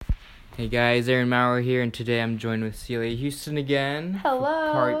Hey guys, Aaron Maurer here, and today I'm joined with Celia Houston again. Hello.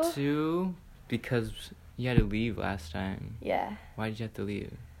 For part 2, because you had to leave last time. Yeah. Why did you have to leave?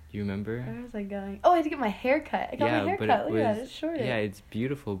 Do you remember? Where was I going? Oh, I had to get my hair cut. I got my hair cut. Look at that. It's shorter. Yeah, it's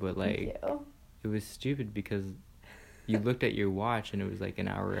beautiful, but Thank you. it was stupid because you looked at your watch and it was like an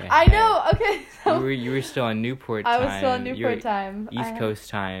hour ahead. I know. Okay. So You were still on Newport time. I was still on Newport time. East Coast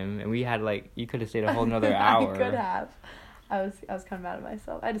time, and we had you could have stayed a whole another hour. I could have. I was kind of mad at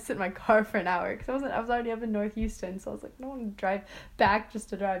myself. I had to sit in my car for an hour because I was already up in North Houston, so I was like, I don't want to drive back just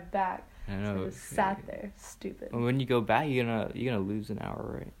to drive back. I know. So I just sat there, stupid. Well, when you go back, you're gonna lose an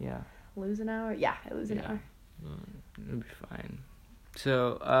hour, right? Yeah. Lose an hour? Yeah, I lose an hour. It'll be fine.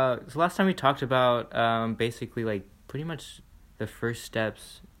 So last time we talked about basically like pretty much the first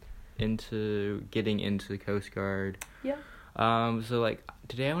steps into getting into the Coast Guard. Yeah. So like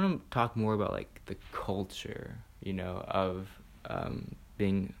today I want to talk more about like the culture, of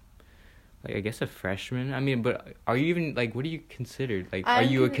being like I guess a freshman. I mean, but are you even like what are you considered? Like are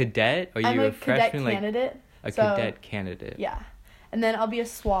you a cadet? Are you a freshman? Cadet candidate. A cadet candidate. Yeah. And then I'll be a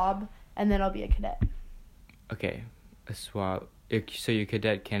swab and then I'll be a cadet. Okay. A swab. So you're a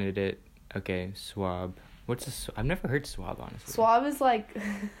cadet candidate. Okay, swab. I've never heard swab, honestly. Swab is like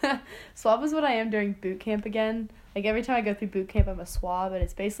swab is what I am during boot camp again. Like every time I go through boot camp I'm a swab, and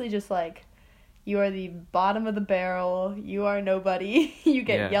it's basically just like you are the bottom of the barrel, you are nobody, you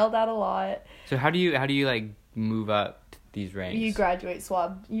get yelled at a lot. So how do you like move up these ranks? You graduate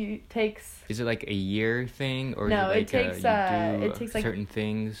swab. Is it like a year thing, or no, is it like it takes like certain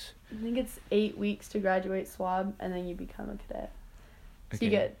things? I think it's 8 weeks to graduate swab, and then you become a cadet. So okay.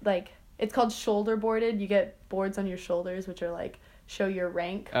 You get like it's called shoulder boarded. You get boards on your shoulders, which are like show your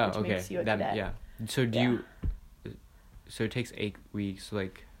rank, which makes you a cadet. Yeah. So So it takes 8 weeks.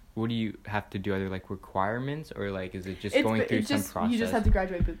 Like, what do you have to do? Are there like requirements, or like is it just going through some process? You just have to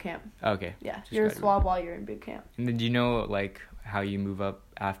graduate boot camp. Okay. Yeah, you're a swab while you're in boot camp. And then do you know like how you move up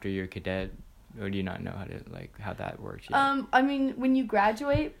after you're a cadet, or do you not know how that works yet? I mean, when you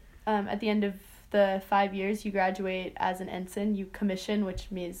graduate, at the end of the 5 years, you graduate as an ensign. You commission,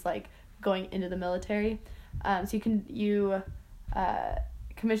 which means like going into the military. So you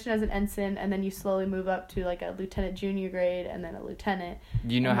commission as an ensign, and then you slowly move up to like a lieutenant junior grade, and then a lieutenant.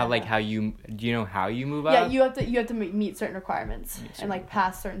 Do you know how you move up? Yeah, you have to meet certain requirements and like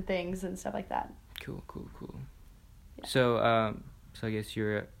pass certain things and stuff like that. Cool. Yeah. So I guess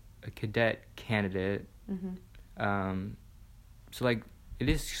you're a cadet candidate. Mm-hmm. So like it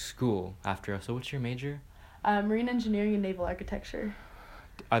is school after all. So what's your major? Marine engineering and naval architecture.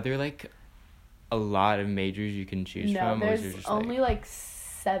 Are there like a lot of majors you can choose from? No, there's only like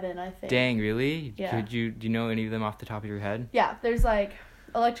 7, I think. Dang, really? Yeah. Do you know any of them off the top of your head? Yeah, there's like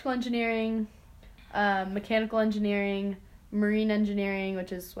electrical engineering, mechanical engineering, marine engineering,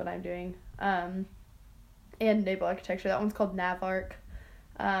 which is what I'm doing, and naval architecture. That one's called NavArch.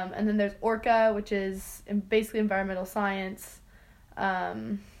 And then there's ORCA, which is basically environmental science,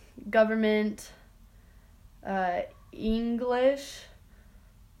 government, English.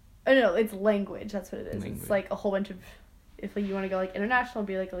 Oh no, it's language. That's what it is. Language. It's like a whole bunch of. If you want to go like international,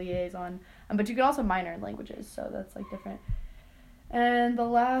 be like a liaison. But you can also minor in languages, so that's like different. And the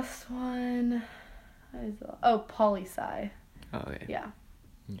last one, poli-sci. Oh okay. Yeah.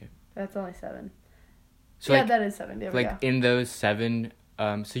 Okay. That's only 7. So yeah, that is 7. There we go. In those 7,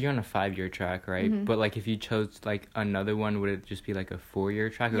 so you're on a 5-year track, right? Mm-hmm. But like if you chose like another one, would it just be like a 4-year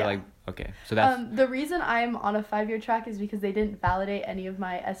track, or yeah. like okay? So that's the reason I'm on a 5-year track is because they didn't validate any of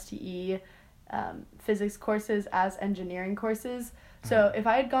my STE. Physics courses as engineering courses. So if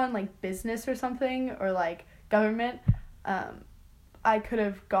I had gone like business or something, or like government, I could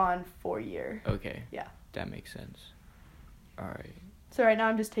have gone 4-year. Okay. Yeah. That makes sense. All right. So right now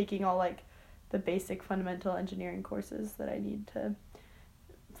I'm just taking all like the basic fundamental engineering courses that I need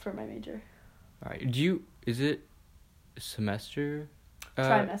for my major. All right. Is it semester?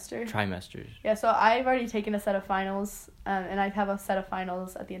 Trimesters. Yeah, so I've already taken a set of finals, and I have a set of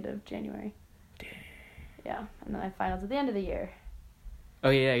finals at the end of January. Yeah, and then I have finals at the end of the year.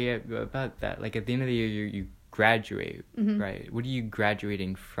 Oh, yeah, about that. Like, at the end of the year, you graduate, mm-hmm. right? What are you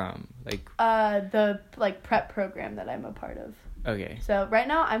graduating from? Like the, like, prep program that I'm a part of. Okay. So, right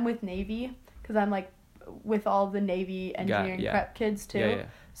now, I'm with Navy, because I'm, like, with all the Navy engineering prep kids, too. Yeah.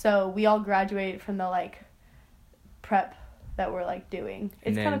 So, we all graduate from the, like, prep that we're, like, doing.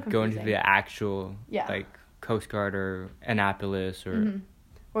 It's kind of confusing. Go into the actual, like, Coast Guard or Annapolis or... Mm-hmm.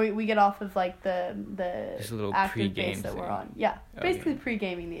 We get off of, like, the just a little active pre-game base that thing. we're on. Yeah, basically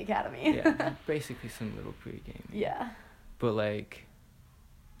pre-gaming the academy. Yeah, basically some little pre-gaming. Yeah. But, like,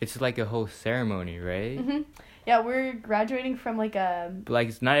 it's like a whole ceremony, right? Mm-hmm. Yeah, we're graduating from like a. But like,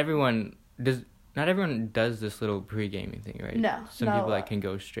 it's not everyone does. Not everyone does this little pre-gaming thing, right? No, Some not a people like lot. can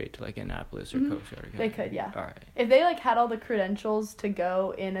go straight to like Annapolis or Mhm. Coast Guard. They could, yeah. All right. If they like had all the credentials to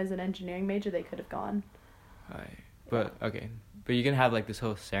go in as an engineering major, they could have gone. All right. But okay. But you can have like this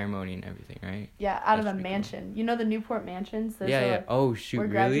whole ceremony and everything, right? Yeah, out That's of a pretty cool. mansion. You know the Newport mansions? Those Yeah, are, yeah. like, Oh shoot, we're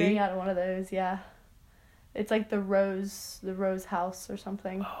graduating really? out of one of those. Yeah, it's like the Rose House or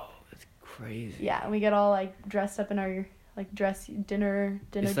something. Oh, that's crazy. Yeah, and we get all like dressed up in our like dinner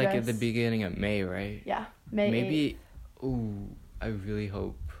It's dress. like at the beginning of May, right? Yeah, May 8th. Maybe. Ooh, I really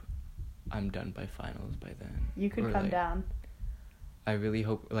hope I'm done by finals by then. You could Or, come like, down. I really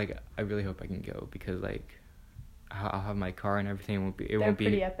hope I can go because like I'll have my car and everything. It They're won't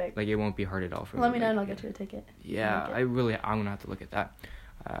pretty be epic. like it won't be hard at all for me. Let me know like, and I'll get you a ticket. Yeah, Make it. I'm gonna have to look at that.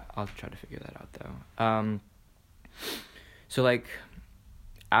 I'll try to figure that out though. So like,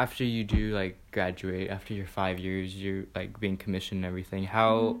 after you do like graduate, after your 5 years, you're like being commissioned and everything.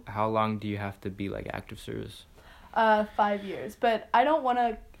 How long do you have to be like active service? 5 years, but I don't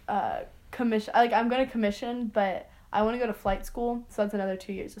want to commission. Like I'm gonna commission, but I want to go to flight school, so that's another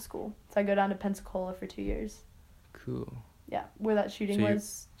 2 years of school. So I go down to Pensacola for 2 years. Cool. Yeah, where that shooting So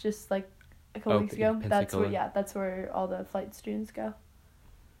was just like a couple weeks ago. Pensacola. That's where all the flight students go.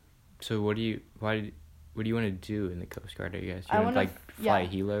 So what do you want to do in the Coast Guard? I guess I you want to wanna like fly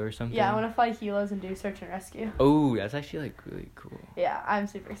helo or something. Yeah, I want to fly helos and do search and rescue. Oh, that's actually like really cool. Yeah, I'm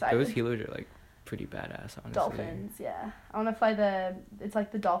super excited. Those helos are like pretty badass, honestly. Dolphins, yeah. I want to fly it's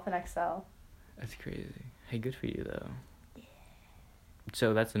like the Dolphin XL. That's crazy. Hey, good for you though. Yeah.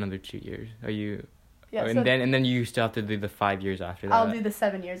 So that's another 2 years. Are you? Yeah, Oh, so and then you still have to do the 5 years after that. I'll do the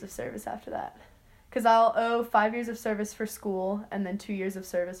 7 years of service after that. Because I'll owe 5 years of service for school and then 2 years of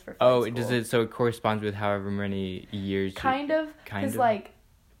service for flight school. does it? So it corresponds with however many years. Kind of. Because like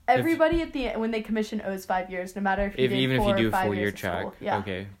everybody at the end, when they commission owes 5 years, no matter if you did even 4 if you do or 5 a 4 year years of track. school. Yeah.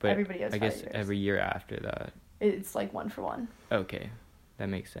 Okay, but everybody owes I 5 guess years. every year after that. It's like 1 for 1. Okay, that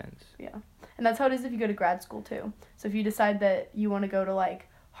makes sense. Yeah. And that's how it is if you go to grad school too. So if you decide that you want to go to like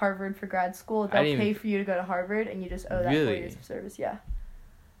Harvard for grad school, they'll pay for you to go to Harvard and you just owe that 4 years of service. Yeah.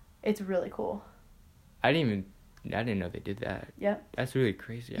 It's really cool. I didn't know they did that. Yep. That's really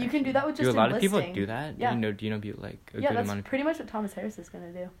crazy. You can do that with just Do a lot enlisting. of people do that? Yeah. Do you know people like a Yeah, good that's amount of pretty much what Thomas Harris is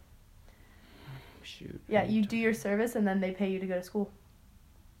going to do. Shoot. Yeah, you do your service and then they pay you to go to school.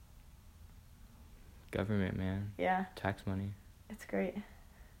 Government, man. Yeah. Tax money. It's great.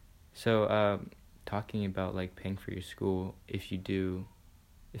 So, talking about like paying for your school,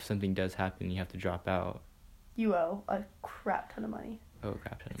 if something does happen, you have to drop out. You owe a crap ton of money. Oh,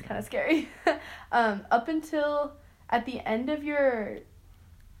 crap. It's kind of scary. Up until at the end of your,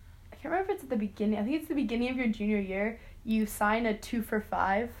 I can't remember if it's at the beginning. I think it's the beginning of your junior year. You sign a 2 for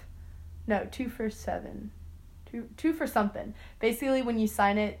 5. No, 2 for 7. Two for something. Basically, when you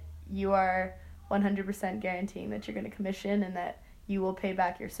sign it, you are 100% guaranteeing that you're going to commission and that you will pay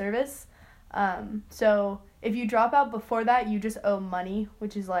back your service. So if you drop out before that, you just owe money,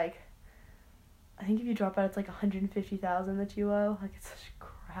 which is like, I think if you drop out, it's like $150,000 that you owe. Like, it's such a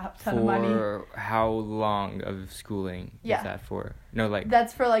crap ton of money. For how long of schooling is that for? No, like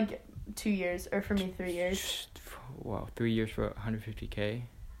that's for like 2 years, or for me 3 years. Wow, 3 years for $150K.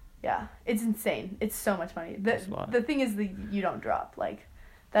 Yeah, it's insane. It's so much money. That's a lot. The thing is that you don't drop like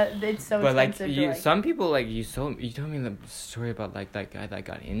that. It's so but expensive. But some people like you told me the story about like that guy that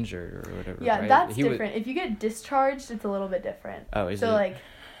got injured or whatever. Yeah, right? that's different. If you get discharged, it's a little bit different. Oh, is so it? like,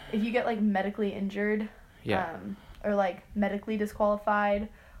 if you get like medically injured, or like medically disqualified,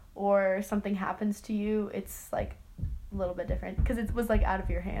 or something happens to you, it's like a little bit different because it was like out of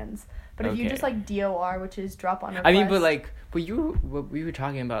your hands. But if you just like DOR, which is drop on request. I mean, but we were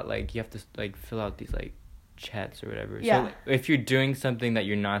talking about like you have to like fill out these like chats or whatever. Yeah. So like, if you're doing something that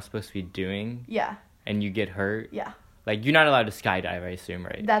you're not supposed to be doing. Yeah. And you get hurt. Yeah. Like you're not allowed to skydive, I assume,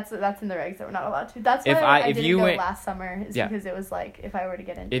 right? That's in the regs that we're not allowed to. That's why I didn't go last summer. Is because it was like if I were to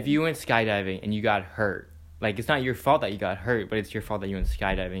get injured. If you went skydiving and you got hurt, like it's not your fault that you got hurt, but it's your fault that you went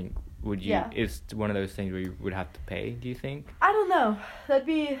skydiving. Would you? Yeah. It's one of those things where you would have to pay. Do you think? I don't know. That'd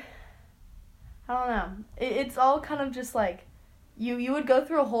be. I don't know. It's all kind of just like, you would go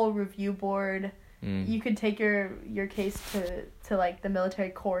through a whole review board. You could take your case to like the military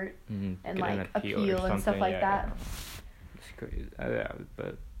court and like appeal and stuff like that. Yeah. It's crazy,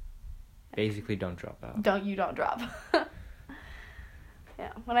 but basically don't drop out. Don't drop.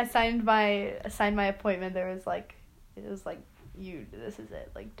 Yeah, when I signed my appointment, this is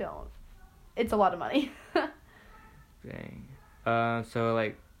it. Like, don't. It's a lot of money. Dang.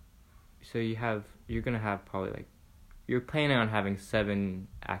 So you're gonna have probably like, you're planning on having 7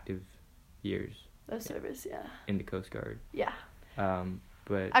 active years. of service, yeah. In the Coast Guard. Yeah.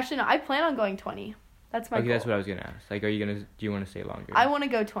 But actually, no, I plan on going 20. That's my goal. that's what I was gonna ask. Like, do you want to stay longer? I want to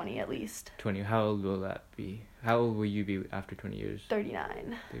go 20 at least. 20. How old will that be? How old will you be after 20 years?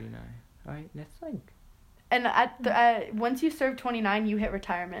 39. 39. All right, that's like. And once you serve 29, you hit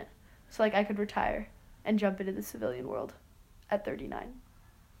retirement. So like I could retire and jump into the civilian world at 39.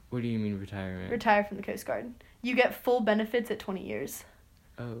 What do you mean retirement? Retire from the Coast Guard. You get full benefits at 20 years.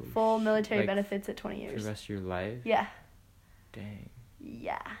 Oh. Full military benefits at 20 years. For the rest of your life? Yeah. Dang.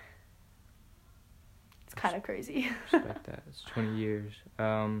 Yeah. It's kind of crazy. Respect that. It's 20 years.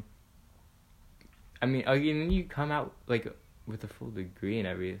 I mean, again, you come out like with a full degree and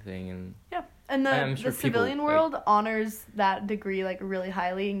everything, and yeah. And the civilian world honors that degree like really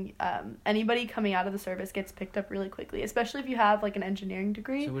highly. Anybody coming out of the service gets picked up really quickly, especially if you have like an engineering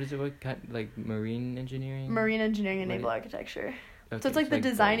degree. So what is it? What kind, like marine engineering? Marine engineering and naval architecture. Okay, so it's like the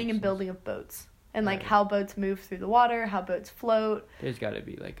designing and building of boats, and like how boats move through the water, how boats float. There's got to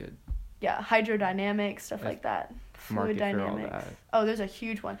be like a. Yeah, hydrodynamics, stuff like that. Fluid dynamics. Oh, there's a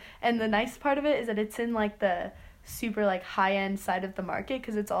huge one. And the nice part of it is that it's in like the super like high end side of the market,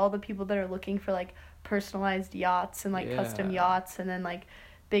 because it's all the people that are looking for like personalized yachts and like custom yachts, and then like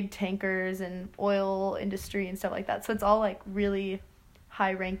big tankers and oil industry and stuff like that. So it's all like really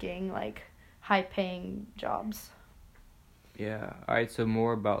high ranking, like high paying jobs. Yeah. All right. So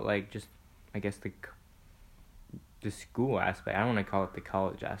more about like just, I guess the school aspect. I don't want to call it the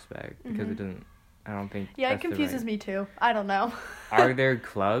college aspect because it doesn't. I don't think. Yeah, it confuses me too. I don't know. Are there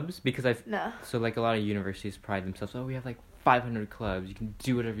clubs? Because No. So like a lot of universities pride themselves. Oh, we have like 500 clubs. You can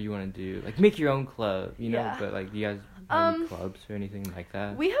do whatever you want to do. Like make your own club, you know. Yeah. But like, do you guys have any clubs or anything like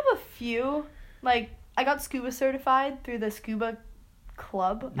that? We have a few. Like I got scuba certified through the scuba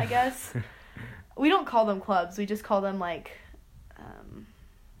club, I guess. We don't call them clubs. We just call them like.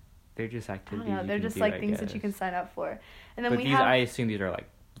 They're just activities. I don't know. They're just like things that you can sign up for, and then I assume these are like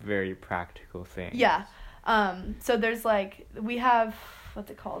very practical things. Yeah. So there's like we have what's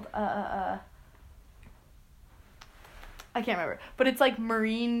it called? I can't remember, but it's like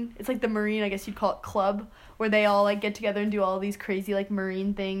marine. It's like the marine, I guess you'd call it, club, where they all like get together and do all these crazy like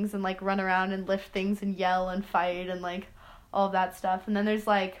marine things and like run around and lift things and yell and fight and like all of that stuff. And then there's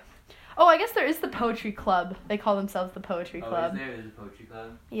like. Oh, I guess there is the poetry club. They call themselves the poetry club. Oh, is there a poetry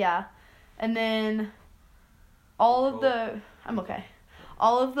club? Yeah. And then all of the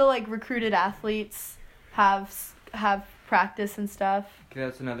like recruited athletes have practice and stuff. Okay,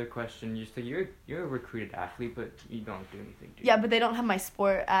 that's another question. You're a recruited athlete, but you don't do anything, do you? Yeah, but they don't have my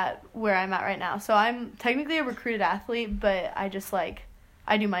sport at where I'm at right now. So I'm technically a recruited athlete, but I just like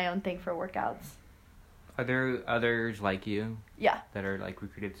I do my own thing for workouts. Are there others like you? Yeah. That are like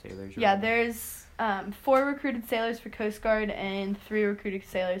recruited sailors? Yeah, there's 4 recruited sailors for Coast Guard and 3 recruited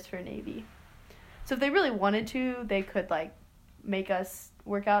sailors for Navy. So if they really wanted to, they could like make us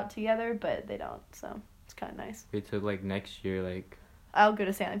work out together, but they don't. So it's kind of nice. Wait, so like next year, like I'll go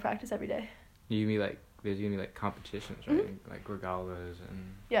to sailing practice every day. There's gonna be like competitions, right? Mm-hmm. Like regattas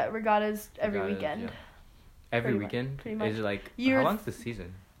and. Yeah, regattas every weekend. Yeah. Every weekend? Pretty much. Is it like how long's the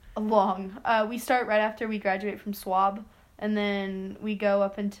season? Long. We start right after we graduate from SWAB, and then we go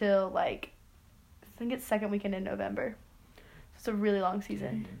up until like I think it's second weekend in November. It's a really long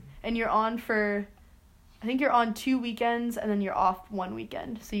season. And you're on for I think you're on 2 weekends and then you're off 1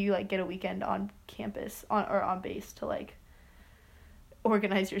 weekend. So you like get a weekend on campus on base to like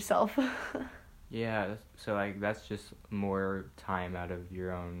organize yourself. Yeah, so like that's just more time out of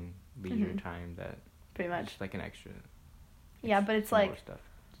your own leisure time that pretty much just like an extra. Yeah, but it's like more stuff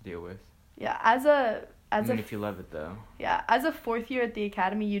to deal with. Yeah, if you love it though. Yeah, as a 4th year at the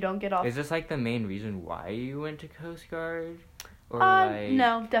academy, you don't get off. Is this like the main reason why you went to Coast Guard? Or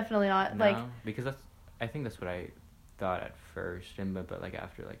no, definitely not. No? Like because I think that's what I thought at first, but like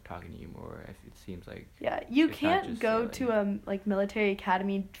after like talking to you more, it seems like you can't go to a like military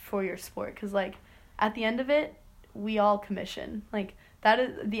academy for your sport, because like at the end of it, we all commission. Like that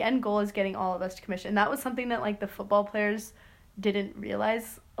is the end goal, is getting all of us to commission. And that was something that like the football players didn't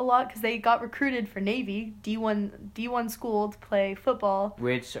realize a lot, because they got recruited for Navy D1 school to play football,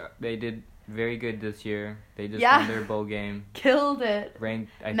 which they did very good this year. They just won their bowl game. Killed it.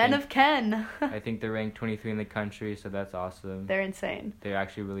 Ranked of Ken. I think they're ranked 23 in the country, so that's awesome. They're insane. They're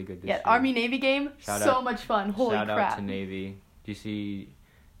actually really good this year. Army Navy game, much fun. Holy crap. Shout out to Navy. Do you see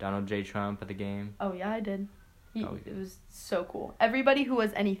Donald J. Trump at the game? Oh yeah, I did. It was so cool. Everybody who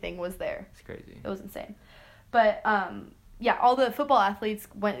was anything was there. It's crazy. It was insane. But all the football athletes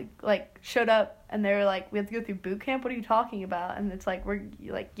showed up, and they were like, we have to go through boot camp. What are you talking about? And it's like,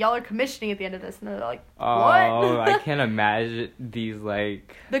 y'all are commissioning at the end of this, and they're like, what? Oh, I can't imagine these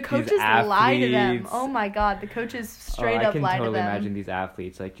the coaches lie to them. Oh my god, the coaches straight up lie to them. I can totally imagine these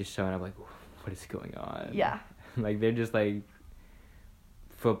athletes like just showing up like, what is going on? Yeah. Like they're just like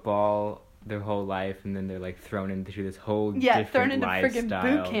football their whole life, and then they're like thrown into this whole different thrown into lifestyle.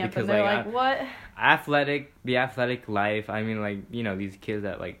 Freaking boot camp, because, and they're like what? The athletic life. I mean, like, you know, these kids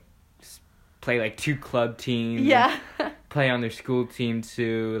that like play like 2 club teams. Yeah. Play on their school team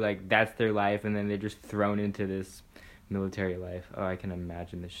too. Like that's their life, and then they're just thrown into this military life. Oh, I can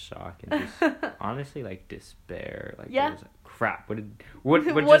imagine the shock and just honestly like despair. Like, yeah. Crap. What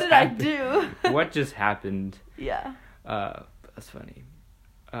did just I do? What just happened? Yeah. That's funny.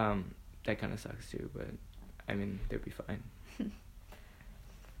 That kind of sucks too, but I mean, they'll be fine.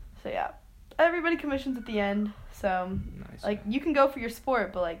 So yeah, everybody commissions at the end. So nice. Like you can go for your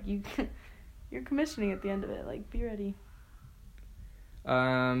sport, but like you're commissioning at the end of it. Like be ready.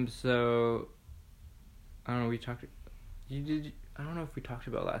 So I don't know. I don't know if we talked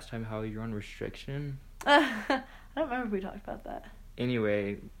about last time how you're on restriction. I don't remember if we talked about that.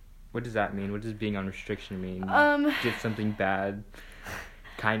 Anyway, what does that mean? What does being on restriction mean? Did something bad?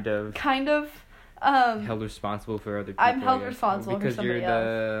 Kind of. Held responsible for other people. I'm held responsible because for somebody you're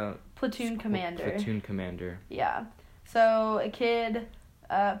the platoon commander. Platoon commander. Yeah. So a kid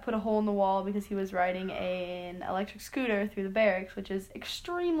put a hole in the wall because he was riding an electric scooter through the barracks, which is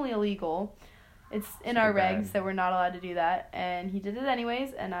extremely illegal. It's in our regs that we're not allowed to do that, and he did it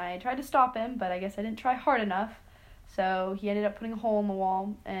anyways, and I tried to stop him, but I guess I didn't try hard enough. So he ended up putting a hole in the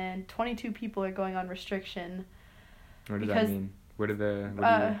wall, and 22 people are going on restriction. What does that mean?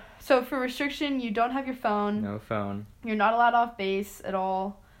 So for restriction, you don't have your phone. No phone. You're not allowed off base at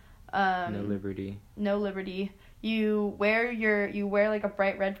all. No liberty. No liberty. You wear like a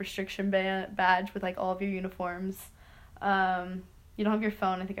bright red restriction badge with like all of your uniforms. You don't have your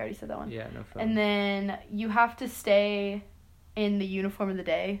phone. I think I already said that one. Yeah, no phone. And then you have to stay in the uniform of the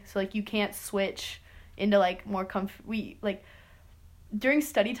day. So like you can't switch into like more during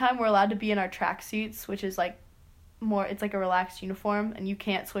study time we're allowed to be in our tracksuits, which is like it's like a relaxed uniform, and you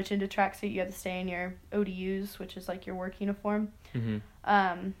can't switch into tracksuit. You have to stay in your ODUs, which is like your work uniform. Mm-hmm.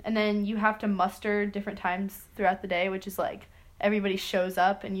 And then you have to muster different times throughout the day, which is like everybody shows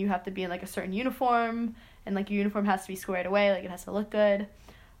up and you have to be in like a certain uniform, and like your uniform has to be squared away, like it has to look good.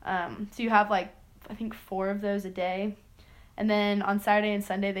 So you have like I think 4 of those a day. And then on Saturday and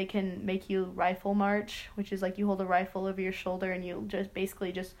Sunday they can make you rifle march, which is like you hold a rifle over your shoulder and you'll just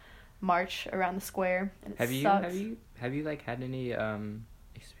basically just march around the square. And have you like had any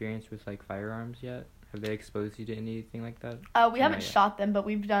experience with like firearms yet? Have they exposed you to anything like that? We haven't shot them, but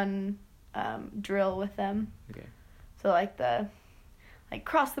we've done drill with them. Okay. So like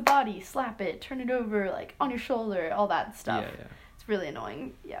cross the body, slap it, turn it over, like on your shoulder, all that stuff. Yeah. It's really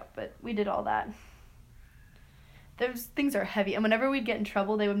annoying. Yeah, but we did all that. Those things are heavy, and whenever we'd get in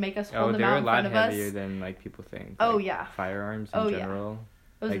trouble, they would make us hold them out in front of us. Oh, they're a lot heavier than like people think. Oh like, yeah. Firearms in general.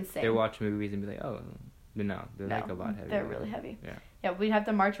 It was insane. They watch movies and be like, oh, but no, they're like a lot heavier. They're really heavy. Yeah. Yeah, we'd have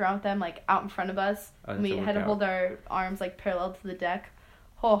to march around with them like out in front of us. And we had to hold our arms like parallel to the deck.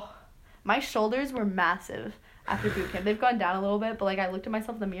 Oh, my shoulders were massive after boot camp. They've gone down a little bit, but like I looked at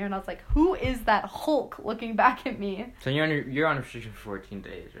myself in the mirror and I was like, who is that Hulk looking back at me? So you're on restriction for 14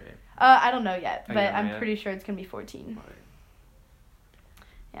 days, right? I don't know yet, but I'm pretty sure it's gonna be 14. Right.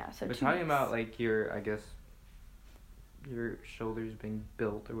 Yeah, so. But talking about like your shoulders being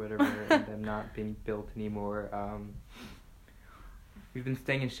built or whatever, and them not being built anymore. We've been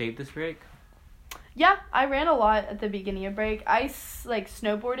staying in shape this break. Yeah, I ran a lot at the beginning of break. I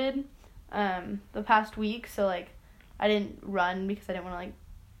snowboarded the past week, so like I didn't run because I didn't want to like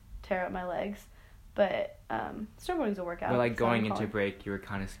tear up my legs. But snowboarding's a workout. But like going into break, you were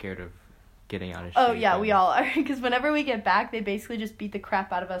kind of scared of getting out of shape. Oh yeah, we all are, because whenever we get back, they basically just beat the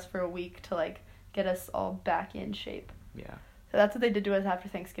crap out of us for a week to like get us all back in shape. Yeah. So that's what they did to us after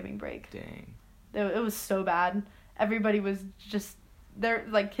Thanksgiving break. Dang. It was so bad. Everybody was just, they're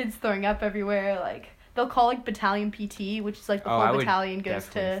like kids throwing up everywhere. Like they'll call like battalion PT, which is like the whole battalion goes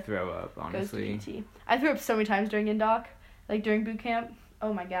to throw up. Honestly, goes to PT. I threw up so many times during indoc, like during boot camp.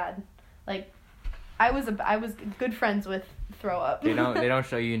 Oh my god, like I was good friends with throw up. They don't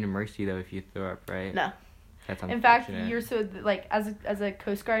show you into mercy though if you throw up, right? No. That's in fact, you're so like as a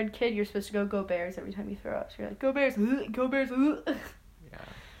Coast Guard kid, you're supposed to go Bears every time you throw up. So you're like, go Bears, go Bears. Yeah.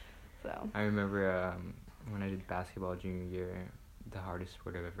 So. I remember when I did basketball junior year, the hardest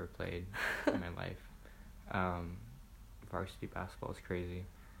sport I've ever played in my life. Varsity basketball is crazy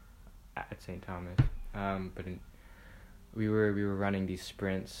at St. Thomas. But we were running these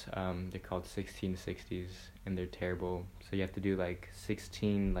sprints. They're called 1660s, and they're terrible. So you have to do like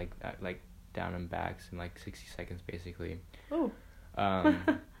 16 like down and backs in like 60 seconds basically. Ooh.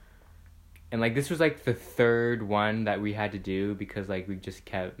 And like this was like the third one that we had to do because like we just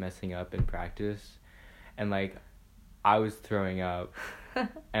kept messing up in practice, and like I was throwing up, and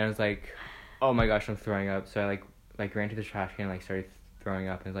I was like, oh my gosh, I'm throwing up. So I like ran to the trash can and like started throwing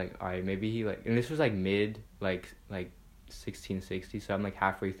up, and was like, all right, maybe he like, and this was like mid like 1660, so I'm like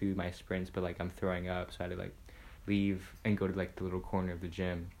halfway through my sprints, but like I'm throwing up, so I had to like leave and go to like the little corner of the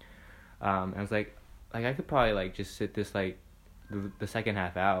gym. I was like I could probably like just sit this like the second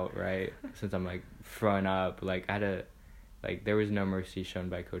half out, right? Since I'm like throwing up, like I had to, like there was no mercy shown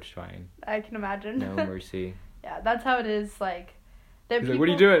by Coach Twine. I can imagine. No mercy. Yeah, that's how it is. Like, he's like, "What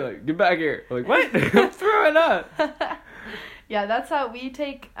are you doing? Like, get back here!" I'm like, "What? I'm throwing up." Yeah, that's how we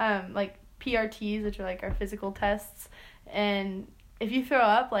take like PRTs, which are like our physical tests, and if you throw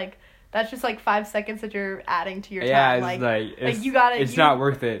up, like that's just like 5 seconds that you're adding to your time. It's you got it. It's not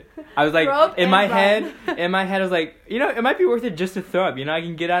worth it. I was like, in my head, I was like, it might be worth it just to throw up. I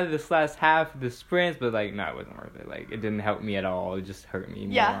can get out of this last half of the sprints, but like, no, it wasn't worth it. Like, it didn't help me at all. It just hurt me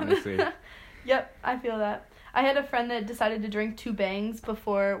more, honestly. Yep, I feel that. I had a friend that decided to drink 2 bangs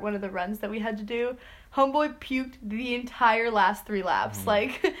before one of the runs that we had to do. Homeboy puked the entire last 3 laps.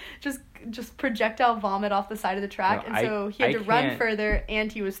 Like, just projectile vomit off the side of the track. No, and so he had to run further,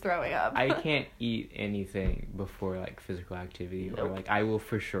 and he was throwing up. I can't eat anything before, like, physical activity. Nope. Or, like, I will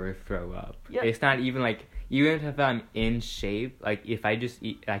for sure throw up. Yep. It's not even, like, even if I'm in shape, like, if I just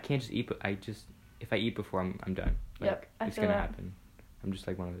eat, I can't just eat, but if I eat before, I'm done. Like, yep, it's going to happen. I'm just,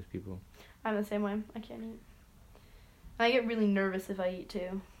 like, one of those people. I'm the same way. I can't eat. I get really nervous if I eat,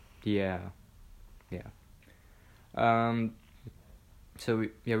 too. Yeah. So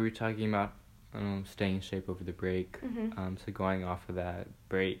we were talking about staying in shape over the break. Mm-hmm. So going off of that,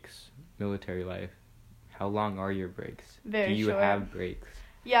 breaks, military life. How long are your breaks? Very short. Do you have breaks?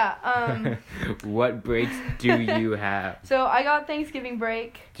 Yeah. What breaks do you have? So I got Thanksgiving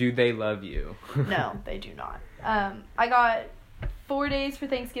break. Do they love you? No, they do not. I got 4 days for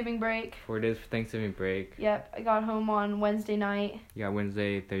Thanksgiving break. 4 days for Thanksgiving break. Yep, I got home on Wednesday night. You got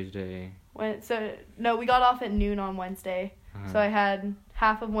Wednesday, Thursday. We got off at noon on Wednesday. So I had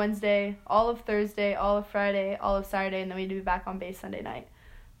half of Wednesday, all of Thursday, all of Friday, all of Saturday, and then we had to be back on base Sunday night.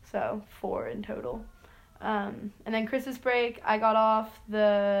 So 4 in total. And then Christmas break, I got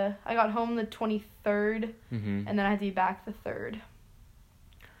home the 23rd, and then I had to be back the 3rd.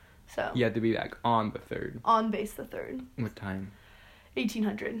 So you had to be back on the 3rd. On base the 3rd. What time?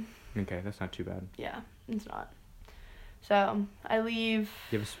 1800. Okay, that's not too bad. Yeah, it's not. So I leave.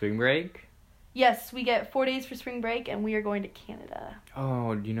 You have a spring break? Yes, we get 4 days for spring break, and we are going to Canada.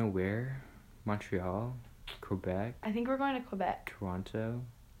 Oh, do you know where? Montreal? Quebec? I think we're going to Quebec. Toronto?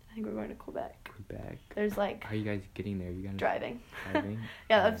 I think we're going to Quebec. Quebec. There's like. How are you guys getting there? You guys driving. Driving?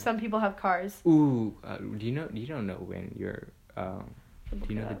 Yeah, some people have cars. Ooh, you don't know when you're. Do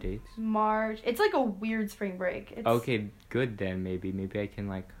you know the dates? March. It's like a weird spring break. Okay, good then. Maybe I can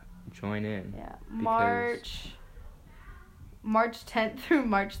like join in. Yeah, March 10th through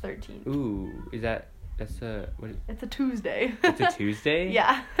March 13th. Ooh, that's a what? It's a Tuesday. It's a Tuesday?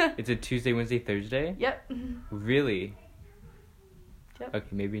 Yeah. It's a Tuesday, Wednesday, Thursday? Yep. Really? Yep. Okay,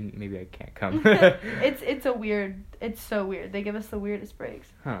 maybe I can't come. It's so weird. They give us the weirdest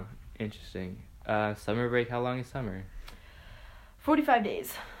breaks. Huh. Interesting. Summer break, how long is summer? 45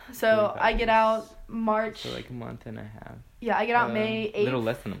 days. So 45 I get out March. So like a month and a half. Yeah, I get out May 8th. A little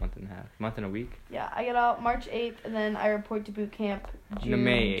less than a month and a half. Month and a week. Yeah, I get out March 8th, and then I report to boot camp June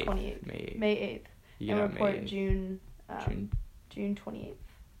May 8th. 28th. May 8th. You get and out report May 8th. June 28th.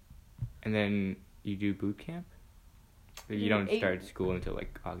 And then you do boot camp? You don't start school until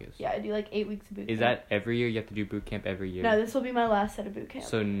like August. Yeah, I do like 8 weeks of boot camp. Is that every year? You have to do boot camp every year? No, this will be my last set of boot camp.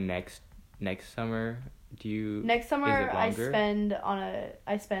 So next summer, Next summer I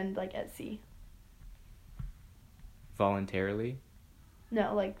spend like at sea. Voluntarily?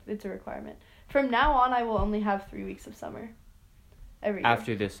 No, like it's a requirement. From now on, I will only have 3 weeks of summer. Every year.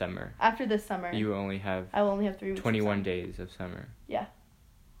 After this summer. I will only have 3 weeks. 21 days of summer. Yeah.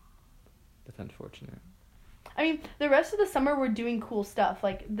 That's unfortunate. I mean, the rest of the summer we're doing cool stuff.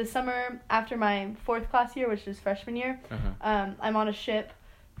 Like the summer after my 4th class year, which is freshman year, I'm on a ship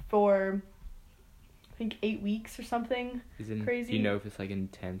for I think 8 weeks or something. Crazy. Do you know if it's like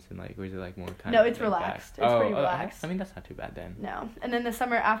intense and like, or is it like more kind of? No, it's relaxed. It's pretty relaxed. I mean, that's not too bad then. No, and then the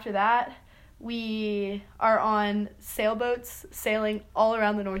summer after that, we are on sailboats sailing all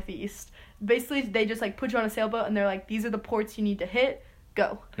around the Northeast. Basically, they just like put you on a sailboat and they're like, these are the ports you need to hit.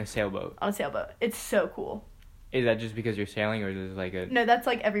 Go. On a sailboat. It's so cool. Is that just because you're sailing, or is it like a... No, that's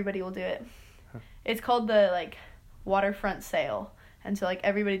like everybody will do it. Huh. It's called the like waterfront sail. And so like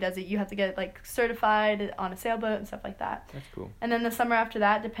everybody does it. You have to get like certified on a sailboat and stuff like that. That's cool. And then the summer after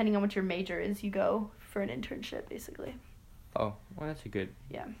that, depending on what your major is, you go for an internship basically. Oh, well, that's a good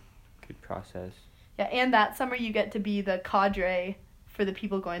process. Yeah, and that summer you get to be the cadre for the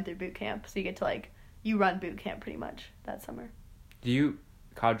people going through boot camp. So you get to like, you run boot camp pretty much that summer.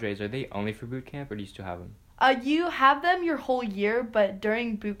 Cadres, are they only for boot camp, or do you still have them? You have them your whole year, but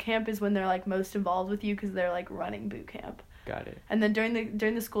during boot camp is when they're like most involved with you because they're like running boot camp. Got it. And then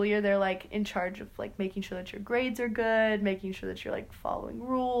during the school year, they're like in charge of like making sure that your grades are good, making sure that you're like following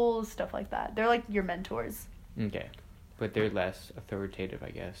rules, stuff like that. They're like your mentors. Okay, but they're less authoritative, I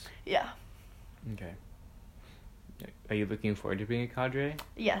guess. Yeah. Okay. Are you looking forward to being a cadre?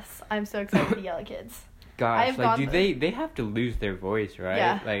 Yes, I'm so excited to yell at kids. Gosh, like, they have to lose their voice, right?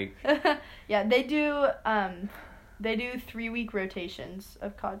 Yeah. Like, yeah, they do 3-week rotations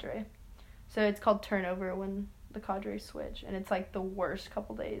of cadre. So it's called turnover when the cadres switch, and it's like the worst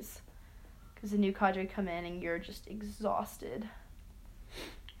couple days because the new cadre come in and you're just exhausted.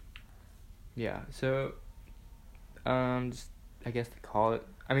 Yeah, so just, I guess to call it,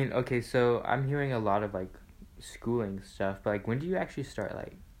 I mean, okay, so I'm hearing a lot of like schooling stuff, but like when do you actually start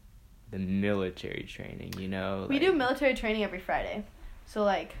like the military training, you know? We do military training every Friday. So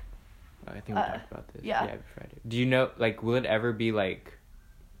like I think we talked about this. Yeah. Every Friday. Do you know, like, will it ever be like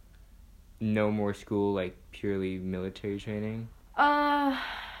no more school, like purely military training? No.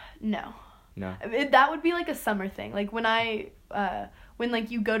 No. That would be like a summer thing. Like when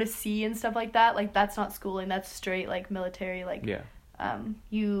like you go to sea and stuff like that, like that's not schooling, that's straight like military, like yeah.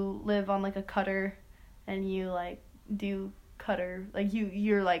 You live on like a cutter and you like do cutter, like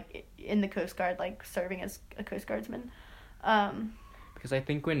you're like in the Coast Guard, like serving as a Coast Guardsman. Because I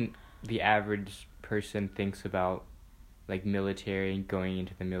think when the average person thinks about like military and going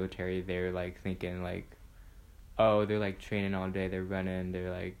into the military, they're like thinking like, oh, they're like training all day, they're running, they're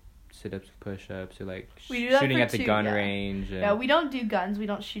like sit-ups and push-ups, or like shooting at the gun range. Yeah, we don't do guns, we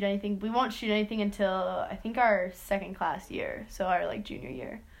don't shoot anything. We won't shoot anything until I think our second class year, so our like junior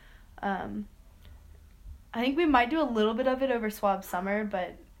year. I think we might do a little bit of it over SWAB summer,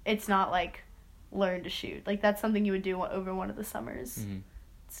 but it's not like learn to shoot. Like that's something you would do over one of the summers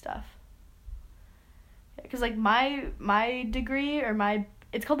stuff. Because like my degree or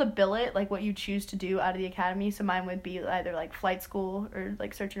it's called a billet, like what you choose to do out of the academy. So mine would be either like flight school or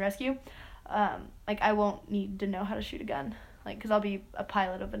like search and rescue. Like I won't need to know how to shoot a gun, like because I'll be a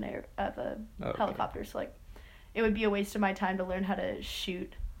pilot of a helicopter. So like it would be a waste of my time to learn how to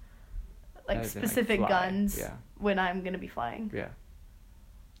shoot like specific guns when I'm gonna be flying. Yeah.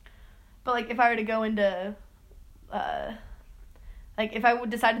 But like if I were to go into like if I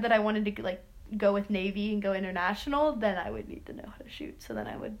decided that I wanted to like go with Navy and go international, then I would need to know how to shoot. So then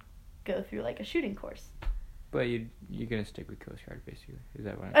I would go through like a shooting course. But you're gonna stick with Coast Guard basically. Is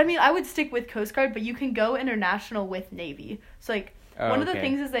that what? I mean, I would stick with Coast Guard, but you can go international with Navy. So like one of the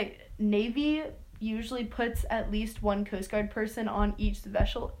things is that Navy usually puts at least one Coast Guard person on each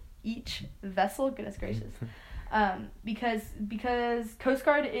vessel. Goodness gracious. Because Coast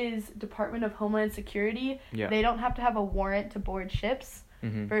Guard is Department of Homeland Security. Yeah. They don't have to have a warrant to board ships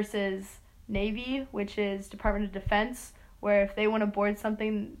versus Navy, which is Department of Defense, where if they want to board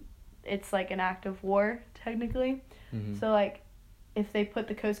something, it's like an act of war technically. So like if they put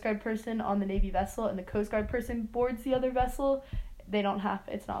the Coast Guard person on the Navy vessel and the Coast Guard person boards the other vessel,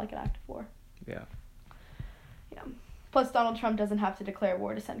 it's not like an act of war. Yeah. Yeah. Plus, Donald Trump doesn't have to declare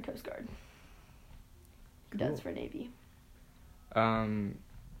war to send Coast Guard. He Cool. does for Navy.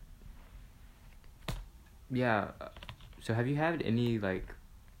 Yeah. So have you had any, like,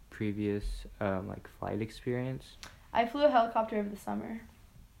 previous, like, flight experience? I flew a helicopter over the summer.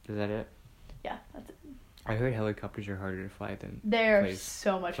 Is that it? Yeah, that's it. I heard helicopters are harder to fly than They're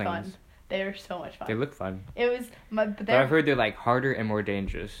so much planes. fun. They're so much fun. They look fun. But I've heard they're, like, harder and more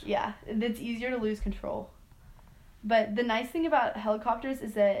dangerous. Yeah, it's easier to lose control. But the nice thing about helicopters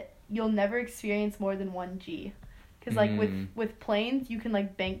is that you'll never experience more than 1 G. Because, like, with planes, you can,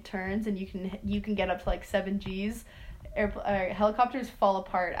 like, bank turns and you can get up to, like, 7 Gs. Helicopters fall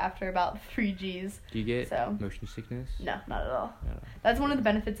apart after about 3 Gs. Do you get motion sickness? No, not at all. No. That's one of the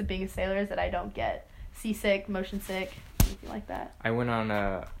benefits of being a sailor is that I don't get seasick, motion sick, anything like that. I went on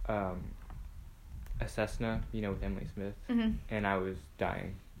a Cessna, with Emily Smith, and I was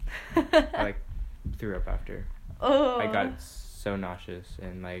dying. I, like, threw up after. Oh. I got so nauseous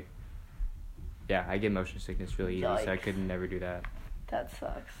and, like, yeah, I get motion sickness really easy, so I could never do that. That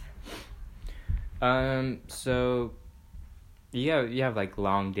sucks. So you have like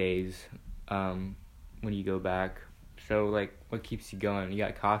long days. when you go back. So like, what keeps you going? You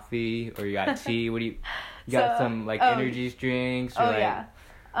got coffee or you got tea? What do you got some like energy drinks or yeah.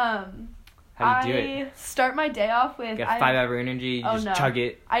 How do you do it? I start my day off with. You got 5 hour energy. You just chug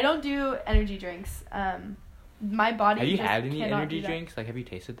it. I don't do energy drinks. My body. Have you just had any cannot energy do that. drinks? Like, have you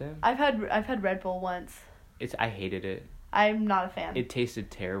tasted them? I've had Red Bull once. I hated it. I'm not a fan. It tasted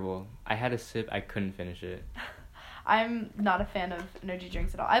terrible. I had a sip. I couldn't finish it. I'm not a fan of energy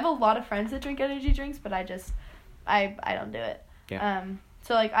drinks at all. I have a lot of friends that drink energy drinks, but I don't do it. Yeah.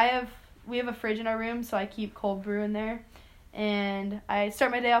 So like we have a fridge in our room, so I keep cold brew in there, and I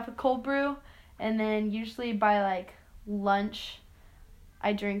start my day off with cold brew, and then usually by like lunch,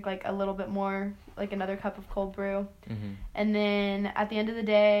 I drink like a little bit more, like another cup of cold brew, and then at the end of the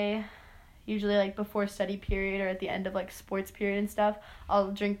day, usually like before study period or at the end of like sports period and stuff, I'll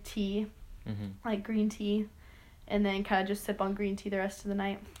drink tea, like green tea. And then kind of just sip on green tea the rest of the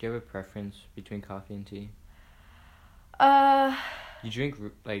night. Do you have a preference between coffee and tea? You drink,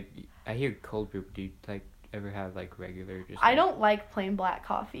 like, I hear cold brew, but do you, like, ever have, like, regular? Just I don't like plain black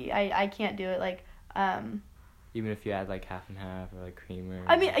coffee. I can't do it, like, Even if you add, like, half and half or, like, cream or...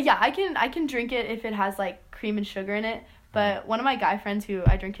 I mean, yeah, I can drink it if it has, like, cream and sugar in it. But one of my guy friends who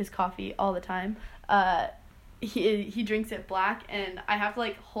I drink his coffee all the time, he drinks it black, and I have to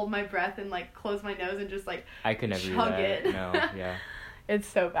like hold my breath and like close my nose and just like I could never chug do that. it. No, yeah. It's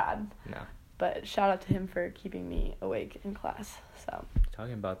so bad. No. But shout out to him for keeping me awake in class. So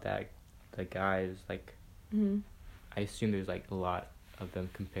talking about that, the guys, like, I assume there's like a lot of them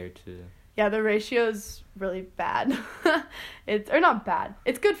compared to. Yeah, the ratio's really bad. Or not bad.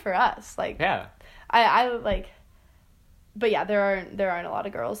 It's good for us. Like, yeah. I like, but yeah, there aren't a lot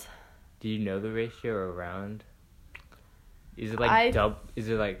of girls. Do you know the ratio around? Is it like Is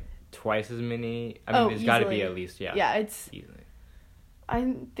it like twice as many? I mean, there's got to be at least, yeah. Yeah, it's easily.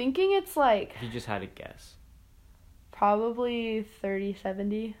 I'm thinking it's like. If you just had to guess. Probably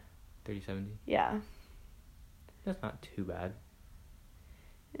 30-70. 30-70? Yeah. That's not too bad.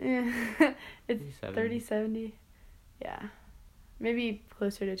 It's 30-70. Yeah. Maybe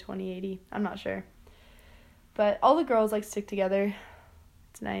closer to 20-80. I'm not sure. But all the girls like stick together.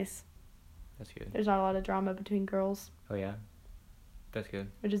 It's nice. That's good. There's not a lot of drama between girls. Oh, yeah? That's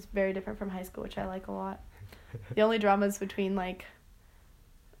good. Which is very different from high school, which I like a lot. The only drama is between, like,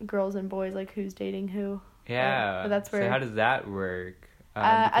 girls and boys, like, who's dating who. Yeah. But that's where... So how does that work?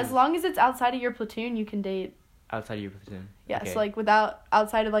 As long as it's outside of your platoon, you can date. Outside of your platoon? Yeah, okay. So,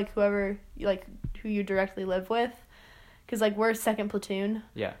 outside of, like, whoever, like, who you directly live with. Because, like, we're second platoon.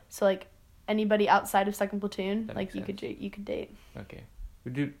 Yeah. So, like, anybody outside of second platoon, that like, you could date. Okay.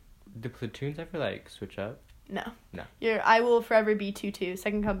 Do platoons ever, like, switch up? No. No. I will forever be 2-2,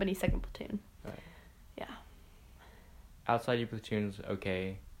 second company, second platoon. Right. Yeah. Outside your platoon's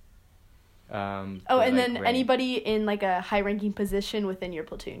okay. And then anybody in, like, a high-ranking position within your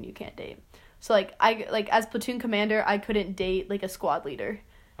platoon, you can't date. So, like, as platoon commander, I couldn't date, like, a squad leader.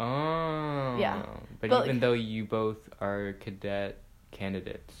 Oh. Yeah. But even though you both are cadet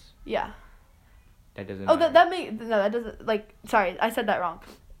candidates. Yeah. That doesn't matter. That doesn't, like, sorry, I said that wrong.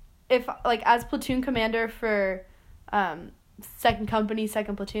 If, like, as platoon commander for, second company,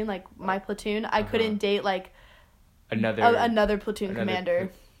 second platoon, like, my platoon, I couldn't date, like, another platoon commander.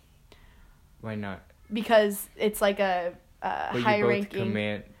 Why not? Because it's, like, a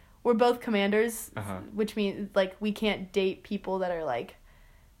high-ranking... We're both commanders, which means, like, we can't date people that are, like...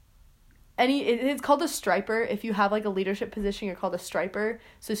 It's called a striper. If you have, like, a leadership position, you're called a striper.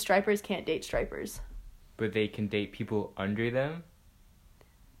 So stripers can't date stripers. But they can date people under them?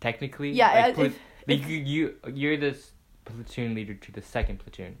 Technically? Yeah. Like, you're the platoon leader to the second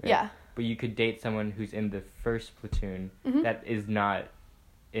platoon, right? Yeah. But you could date someone who's in the first platoon that is not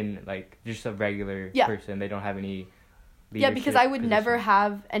in, like, just a regular person. They don't have any... Yeah, because I would never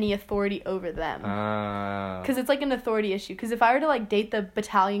have any authority over them. Because it's, like, an authority issue. Because if I were to, like, date the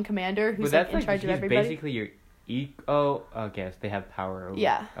battalion commander who's, like, in charge of everybody... basically your... Oh, okay, so they have power over...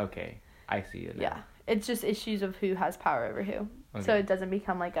 Yeah. Okay, I see it now. Yeah, it's just issues of who has power over who. Okay. So it doesn't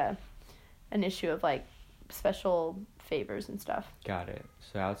become, like, an issue of, like, special favors and stuff. Got it.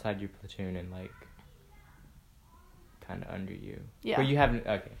 So outside your platoon and, like, kind of under you. Yeah. But you haven't...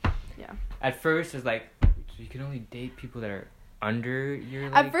 Okay. Yeah. At first, it's like... You can only date people that are under your,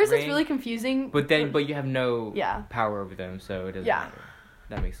 like, At first, rank, it's really confusing. But you have no power over them, so it doesn't matter.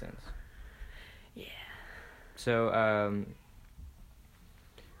 That makes sense. Yeah. So,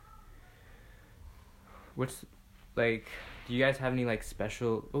 what's, like, do you guys have any, like,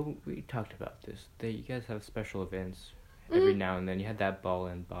 special... Oh, we talked about this. You guys have special events every now and then. You had that ball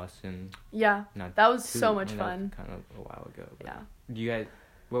in Boston. Yeah. That was so much fun. Kind of a while ago. Yeah. Do you guys...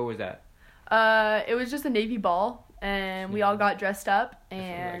 What was that? It was just a Navy ball, and we all got dressed up,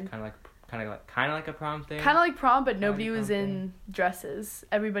 and kind of like a prom thing. Kind of like prom, but nobody was in dresses.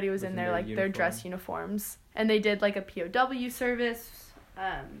 Everybody was in their their dress uniforms, and they did like a POW service,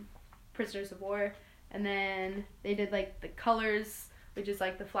 prisoners of war, and then they did like the colors, which is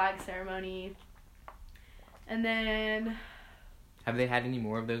like the flag ceremony, and then. Have they had any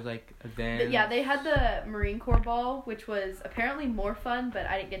more of those like events? Yeah, they had the Marine Corps ball, which was apparently more fun, but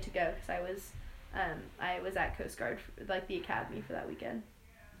I didn't get to go because I was at Coast Guard, like the academy for that weekend.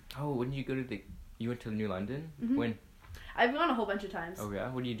 Oh, when did you go to you went to New London? Mm-hmm. When? I've gone a whole bunch of times. Oh yeah,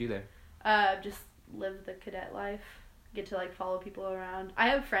 what do you do there? Just live the cadet life, get to like follow people around. I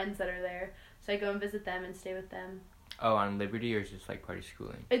have friends that are there, so I go and visit them and stay with them. Oh, on Liberty, or is it just like party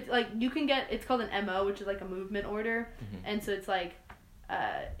schooling? It's like you can get. It's called an MO, which is like a movement order, and so it's like,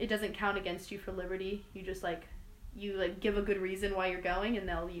 it doesn't count against you for Liberty. You just like, give a good reason why you're going, and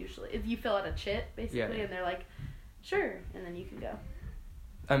they'll usually if you fill out a chit basically, and they're like, sure, and then you can go.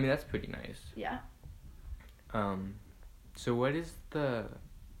 I mean, that's pretty nice. Yeah. So what is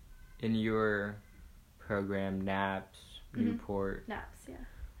in your program, NAPS, Newport? NAPS, yeah.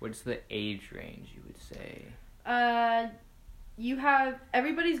 What's the age range you would say? You have,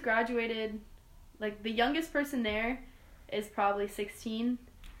 everybody's graduated, like, the youngest person there is probably 16.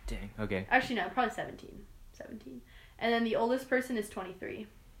 Dang, okay. Actually, no, probably 17. And then the oldest person is 23.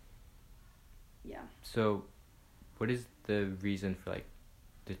 Yeah. So, what is the reason for, like,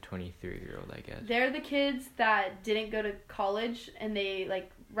 the 23-year-old, I guess? They're the kids that didn't go to college, and they, like,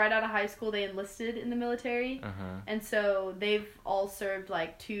 right out of high school, they enlisted in the military. And so they've all served,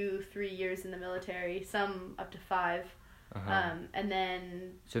 like, 2-3 years in the military, some up to 5. And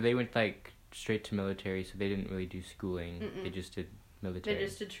then... So they went, like, straight to military, so they didn't really do schooling. They just did military. They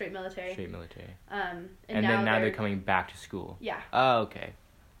just did straight military. And then now they're coming back to school. Yeah. Oh, okay.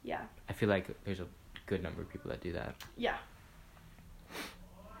 Yeah. I feel like there's a good number of people that do that. Yeah.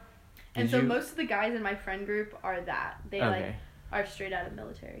 And so most of the guys in my friend group are that. They, like, are straight out of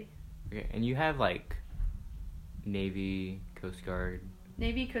military. Okay. And you have, like, Navy, Coast Guard...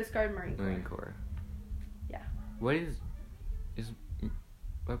 Navy, Coast Guard, Marine Corps. Yeah. What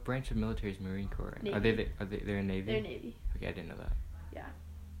branch of military is Marine Corps? Navy. They're in Navy? They're Navy. Okay, I didn't know that. Yeah.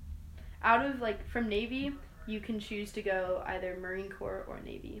 Out of, like, from Navy, you can choose to go either Marine Corps or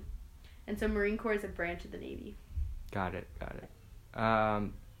Navy. And so Marine Corps is a branch of the Navy. Got it.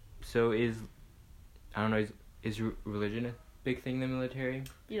 So is religion a big thing in the military?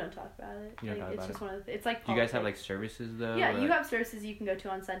 You don't talk about it. You don't talk about it's just it? one of the, it's like politics. Do you guys have, like, services, though? Yeah, you have services you can go to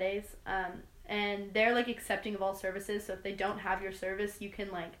on Sundays. And they're, like, accepting of all services, so if they don't have your service, you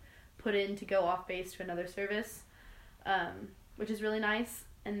can, like, put in to go off base to another service, which is really nice.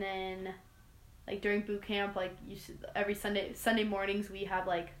 And then, like, during boot camp, like, every Sunday mornings, we have,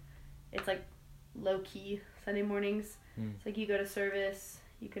 like, it's, like, low-key Sunday mornings. It's, like, you go to service,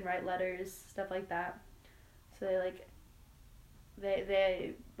 you can write letters, stuff like that. So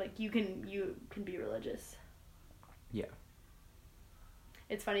they, like, you can be religious. Yeah.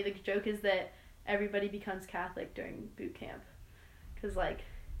 It's funny, the joke is that everybody becomes Catholic during boot camp. Because, like,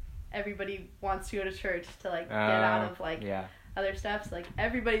 everybody wants to go to church to, like, get out of, like, other stuff. So, like,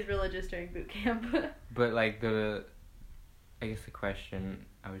 everybody's religious during boot camp. But, like, I guess the question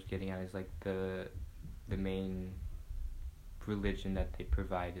I was getting at is, like, the main religion that they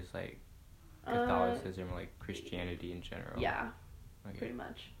provide is, like, Catholicism or, like, Christianity in general. Yeah, pretty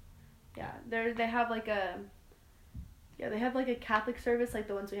much. Yeah, they have, like, a Catholic service, like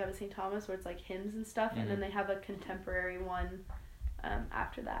the ones we have at St. Thomas, where it's, like, hymns and stuff, and then they have a contemporary one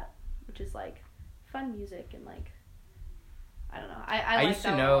after that, which is, like, fun music and, like, I don't know. I like used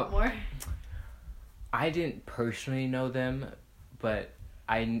that to know, a lot more. I didn't personally know them, but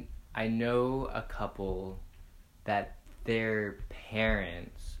I know a couple that their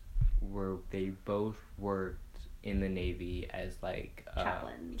parents they both worked in the Navy as, like,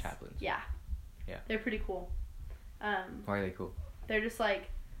 chaplains. Yeah. They're pretty cool. Why are they cool? They're just, like,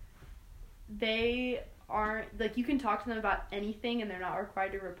 they aren't, like, you can talk to them about anything and they're not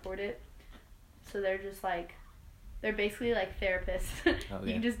required to report it. So they're just, like, they're basically, like, therapists.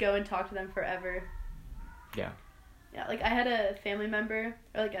 You can just go and talk to them forever. Yeah. Yeah, like, I had a family member,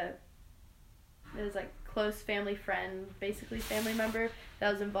 or, like, it was, like, close family friend, basically family member,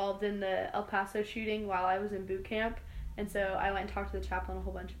 that was involved in the El Paso shooting while I was in boot camp. And so I went and talked to the chaplain a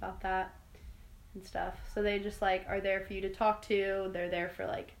whole bunch about that and stuff. So they just, like, are there for you to talk to. They're there for,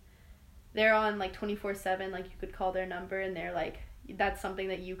 like, they're on, like, 24/7, like, you could call their number, and they're, like, that's something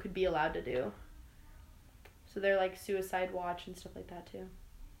that you could be allowed to do. So they're, like, suicide watch and stuff like that, too.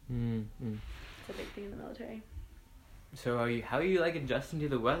 It's a big thing in the military. So how are you, like, adjusting to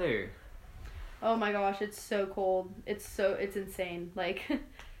the weather? Oh my gosh, it's so cold. It's insane. Like,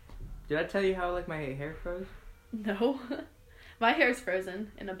 Did I tell you how like my hair froze? no. My hair's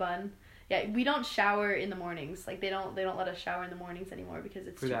frozen in a bun. Yeah, we don't shower in the mornings. Like, they don't let us shower in the mornings anymore because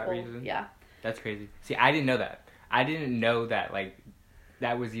it's For too that cold. reason? Yeah. That's crazy. See, I didn't know that. I didn't know that like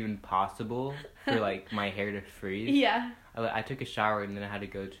that was even possible for like my hair to freeze. Yeah. I took a shower and then I had to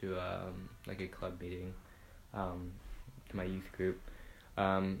go to like a club meeting, to my youth group.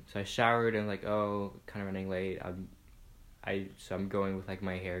 So I showered and like, oh, kind of running late. So I'm going with like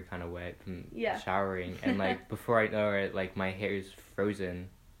my hair kind of wet from showering, and like before I know it, like my hair is frozen.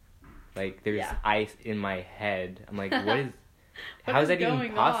 Like there's ice in my head. I'm like, what is? How is that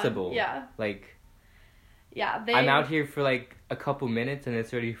even possible? On? Yeah. Like. Yeah, I'm out here for like a couple minutes and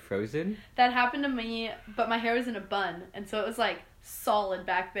it's already frozen. That happened to me, but my hair was in a bun, and so it was like solid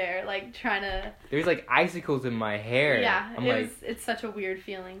back there, like trying to. There's like icicles in my hair. Yeah, it's such a weird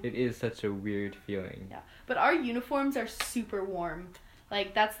feeling. It is such a weird feeling. Yeah, but our uniforms are super warm.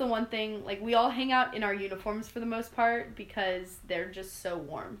 Like, that's the one thing. Like, we all hang out in our uniforms for the most part because they're just so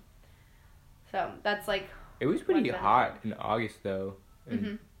warm. So that's like. It was pretty hot in August though.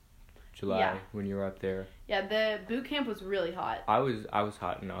 Mm-hmm. July when you were up there. Yeah, the boot camp was really hot. I was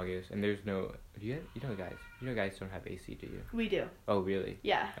hot in August, and there's no. You know guys don't have AC, do you? We do. Oh really?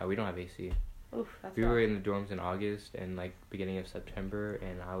 Yeah. We don't have AC. Oof, that's we were in the dorms in August and like beginning of September,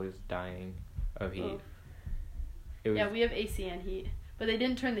 and I was dying of heat. Oof. Yeah, we have AC and heat, but they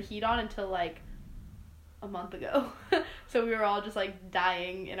didn't turn the heat on until like a month ago. So we were all just like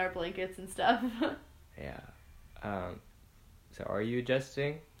dying in our blankets and stuff. Yeah. So are you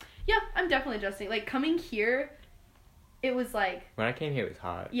adjusting? Yeah, I'm definitely adjusting. Like, coming here, it was like... When I came here, it was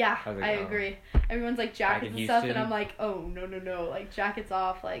hot. Yeah, I agree. Everyone's like jackets and stuff, and I'm like, oh, no. Like, jackets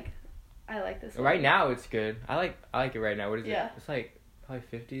off. Like, I like this one. Right now, it's good. I like it right now. What is it? It's like probably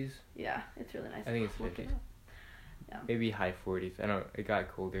 50s. Yeah, it's really nice. I think it's 50s. Yeah. Maybe high 40s. I don't know. It got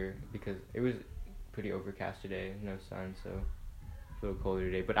colder because it was pretty overcast today. No sun, so a little colder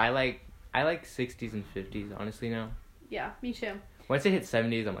today. But I like 60s and 50s, honestly, now. Yeah, me too. Once it hit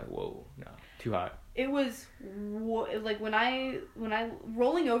 70s, I'm like, whoa, no, too hot. It was, like, when I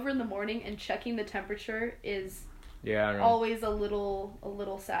rolling over in the morning and checking the temperature is always a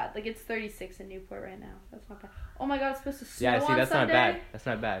little sad. Like, it's 36 in Newport right now. That's not bad. Oh my god, it's supposed to snow on Sunday. Yeah, see, that's not bad. That's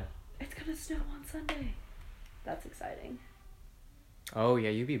not bad. It's gonna snow on Sunday. That's exciting. Oh,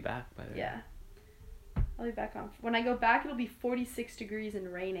 yeah, you'll be back by then. Yeah. I'll be back on. When I go back, it'll be 46 degrees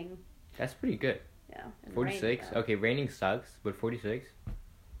and raining. That's pretty good. Yeah. 46? Okay, raining sucks, but 46?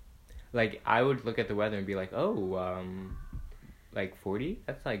 Like, I would look at the weather and be like, oh, like 40?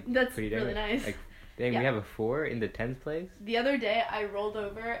 That's pretty really nice. Like, dang, we have a 4 in the 10th place? The other day, I rolled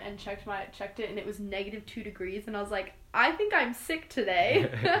over and checked it, and it was -2 degrees, and I was like, I think I'm sick today.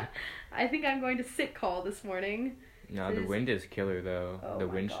 I think I'm going to sick call this morning. No, the wind is killer, though. Oh the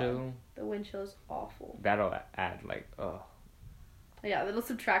wind chill. The wind chill is awful. That'll add, like, oh. Yeah, that'll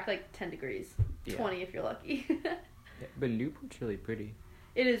subtract, like, 10 degrees. 20 if you're lucky. Yeah, but Newport's really pretty.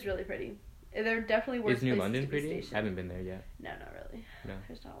 It is really pretty. They're definitely worse. Is New London pretty? I haven't been there yet. No, not really. No.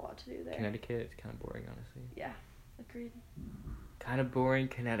 There's not a lot to do there. Connecticut, it's kind of boring, honestly. Yeah, agreed. Kind of boring,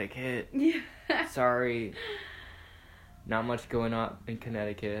 Connecticut. Yeah. Sorry. Not much going on in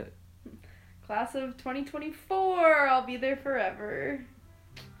Connecticut. Class of 2024. I'll be there forever.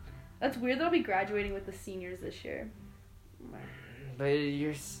 That's weird that I'll be graduating with the seniors this year. But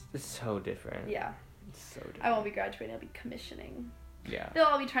it's so different. Yeah. It's so different. I won't be graduating. I'll be commissioning. Yeah. They'll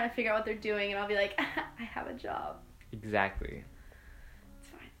all be trying to figure out what they're doing, and I'll be like, I have a job. Exactly. It's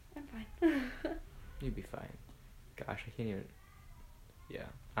fine. I'm fine. You'll be fine. Gosh, I can't even... Yeah.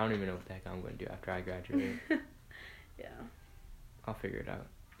 I don't even know what the heck I'm going to do after I graduate. Yeah. I'll figure it out,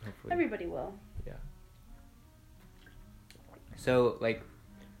 hopefully. Everybody will. Yeah. So, like...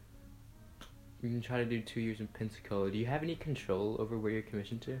 You can try to do 2 years in Pensacola. Do you have any control over where you're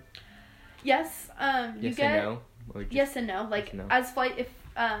commissioned to? Yes. Yes and no? Or just yes and no. Like, no? as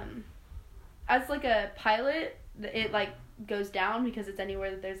like a pilot, it like goes down because it's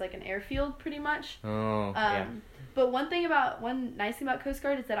anywhere that there's like an airfield, pretty much. Oh, yeah. But one nice thing about Coast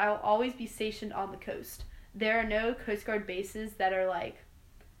Guard is that I will always be stationed on the coast. There are no Coast Guard bases that are like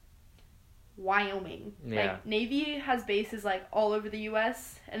Wyoming. Yeah. Like, Navy has bases like all over the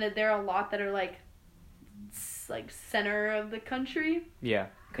U.S. and that there are a lot that are like center of the country. Yeah.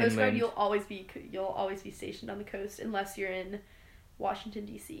 Coast Guard, you'll always be stationed on the coast unless you're in Washington,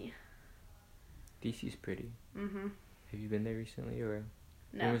 D.C. D.C.'s pretty. Mm-hmm. Have you been there recently, or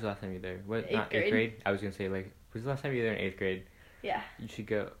no? When was the last time you were there? What? Eighth Not grade. 8th grade. I was gonna say, like, was the last time you were there in 8th grade? Yeah. You should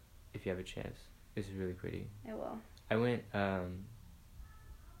go if you have a chance. This is really pretty. I will. I went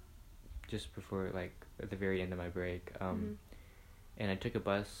just before, like, at the very end of my break. And I took a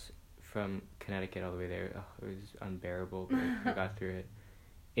bus from Connecticut all the way there. Oh, it was unbearable, but I got through it.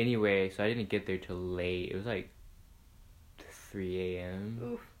 Anyway, so I didn't get there till late. It was like 3 a.m.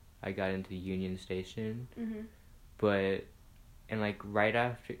 Oof. I got into Union Station. Mm-hmm. But, and like right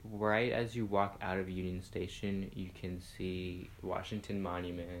as you walk out of Union Station, you can see Washington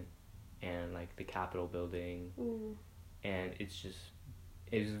Monument and like the Capitol building. Ooh. And it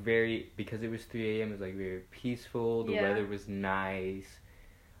was very, because it was 3 a.m., it was like very peaceful. The weather was nice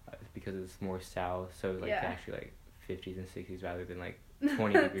because it's more south. So it was like actually like 50s and 60s rather than like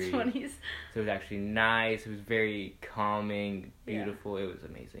 20 degrees. 20s. So it was actually nice. It was very calming, beautiful. It was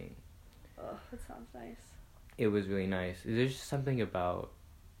amazing. Oh, that sounds nice. It was really nice. There's just something about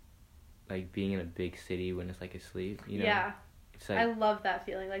like being in a big city when it's like asleep, you know? Yeah. It's like, I love that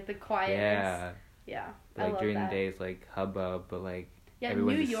feeling, like the quietness. Yeah. Yeah. Like I love during that. the day it's like hubbub, but like New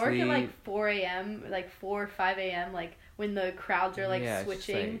everyone's York asleep. at like 4 a.m., like 4 or 5 a.m., like when the crowds are like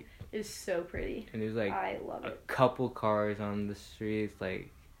switching, like, is so pretty. And there's like I love a it. couple cars on the streets,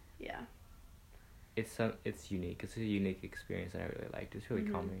 like it's unique. It's a unique experience that I really liked. It's really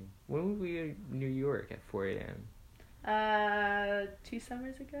calming. When were we in New York at 4 a.m.? 2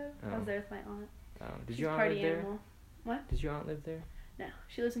 summers ago. I was there with my aunt. Did She's your aunt party live there? animal. What? Did your aunt live there? No,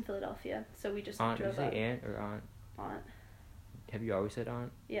 she lives in Philadelphia, so we just drove up. Did you say aunt or aunt? Aunt. Have you always said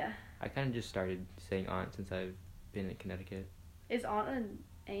aunt? Yeah. I kind of just started saying aunt since I've been in Connecticut. Is aunt an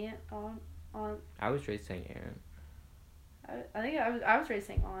aunt? Aunt? I was raised saying aunt. I think I was raised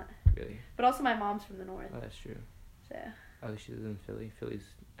saying aunt. Really? But also my mom's from the north. Oh, that's true. So. Oh, she lives in Philly.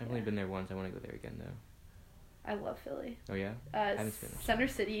 I've only been there once. I want to go there again though. I love Philly. Oh yeah? Center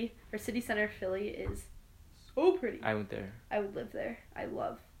City or City Center Philly is so pretty. I went there. I would live there. I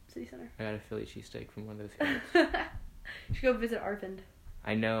love City Center. I got a Philly cheesesteak from one of those guys. You should go visit Arvind.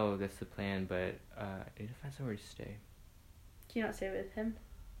 I know that's the plan, but I need to find somewhere to stay. Can you not stay with him?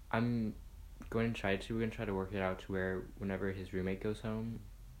 I'm going to try to. We're going to try to work it out to where whenever his roommate goes home,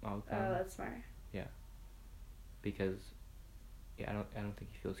 I'll come. Oh, that's smart. Yeah. Because I don't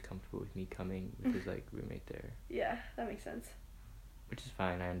think he feels comfortable with me coming with his like roommate there. Yeah, that makes sense. Which is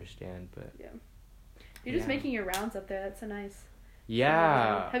fine, I understand, but yeah. You're just making your rounds up there. That's so nice.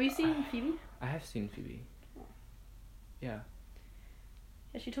 Yeah. Have you seen Phoebe? I have seen Phoebe. Oh. Yeah.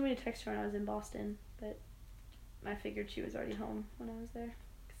 Yeah, she told me to text her when I was in Boston, but I figured she was already home when I was there.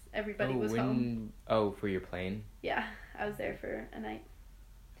 'Cause everybody was home. Oh, for your plane? Yeah, I was there for a night.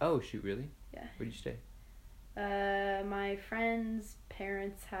 Oh, shoot, really? Yeah. Where did you stay? My friend's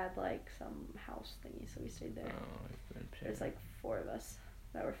parents had like some house thingy, so we stayed there. Oh, there's like 4 of us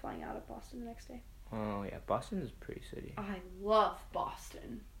that were flying out of Boston the next day. Oh yeah, Boston is a pretty city. I love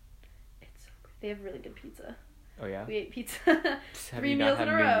Boston. It's so pretty. They have really good pizza. Oh yeah? We ate pizza 3 meals in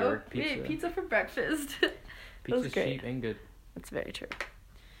a row. We ate pizza for breakfast. Pizza's cheap and good. That's very true.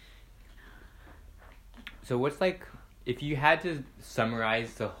 So what's like, if you had to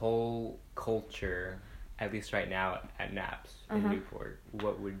summarize the whole culture, at least right now at NAPS in Newport,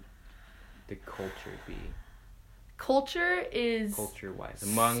 what would the culture be? Culture is culture-wise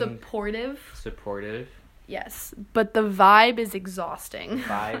supportive. Yes, but the vibe is exhausting.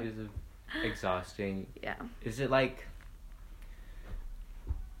 Vibe is exhausting. Yeah. Is it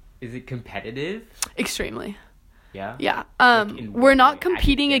competitive? Extremely. Yeah. Yeah. We're not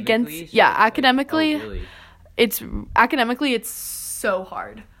competing against. Yeah, academically. Like, oh, really? It's so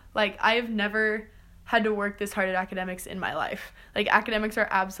hard. Like, I've never had to work this hard at academics in my life. Like, academics are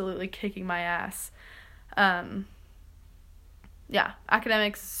absolutely kicking my ass. Yeah,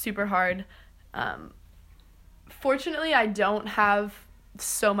 academics super hard. Fortunately, I don't have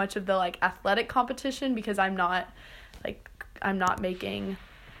so much of the like athletic competition because I'm not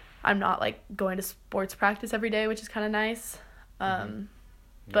going to sports practice every day, which is kind of nice. But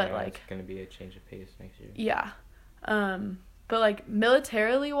like, it's gonna be a change of pace next year. Yeah. But like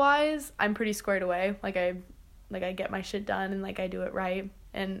militarily wise, I'm pretty squared away. Like I get my shit done and like I do it right.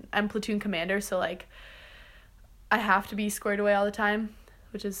 And I'm platoon commander, so like I have to be squared away all the time,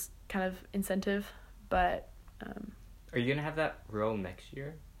 which is kind of incentive. But are you gonna have that role next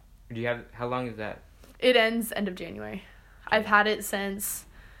year? Or do you have, how long is that? It ends end of January. Okay. I've had it since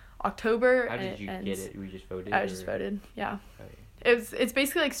October. How did you get it? You just voted? I just voted. Yeah. Okay. It's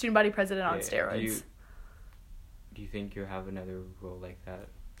basically like student body president on steroids. Do you think you'll have another role like that?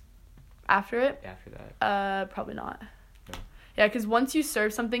 After it? After that. Probably not. No. Yeah, because once you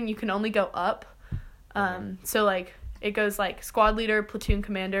serve something, you can only go up. So like it goes like squad leader, platoon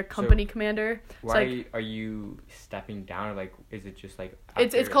commander, company commander. Why are you stepping down, or like is it just like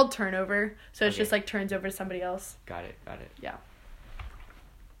it's called turnover, so it's just like turns over to somebody else. Got it. Yeah.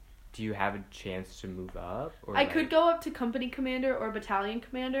 do you have a chance to move up? Or I could go up to company commander or battalion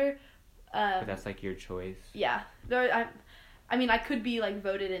commander. But that's like your choice. Yeah. I mean, I could be like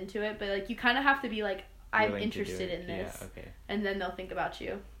voted into it, but like you kind of have to be like, I'm interested in this. Yeah, okay. And then they'll think about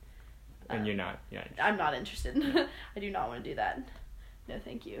you. And you're not interested. I'm not interested. I do not want to do that. No,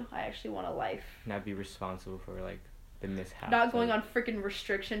 thank you. I actually want a life. Not be responsible for like the mishap. Not going on freaking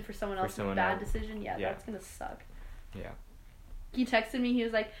restriction for someone else's bad decision. Yeah, that's gonna suck. Yeah. He texted me. He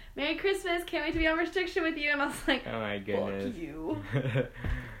was like, "Merry Christmas! Can't wait to be on restriction with you." And I was like, "Oh my goodness." Fuck you.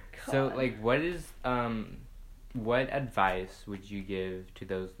 So like, what advice would you give to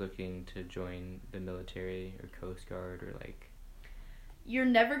those looking to join the military or Coast Guard or like? You're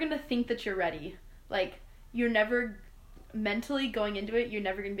never gonna think that you're ready. Like, you're never mentally going into it. You're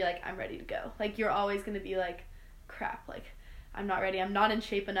never gonna be like, I'm ready to go. Like, you're always gonna be like, crap. Like, I'm not ready. I'm not in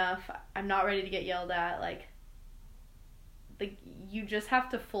shape enough. I'm not ready to get yelled at. Like you just have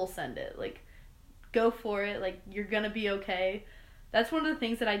to full send it. Like, go for it. Like, you're gonna be okay. That's one of the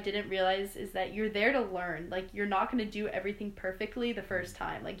things that I didn't realize is that you're there to learn. Like, you're not going to do everything perfectly the first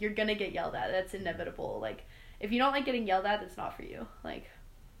time. Like, you're going to get yelled at. That's inevitable. Like, if you don't like getting yelled at, that's not for you. Like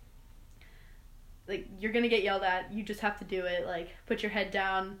you're going to get yelled at. You just have to do it. Like, put your head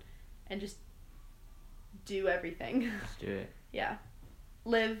down and just do everything. Just do it. Yeah.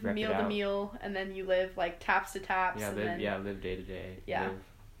 Live Rep meal to meal, and then you live, like, taps to taps. Yeah, and live day to day. Yeah.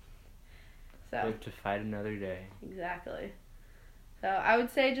 Live to fight another day. Exactly. So I would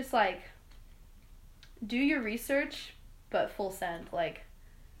say just, like, do your research, but full send. Like,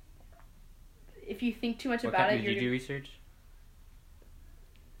 if you think too much about it, did you do research?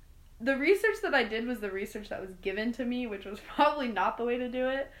 The research that I did was the research that was given to me, which was probably not the way to do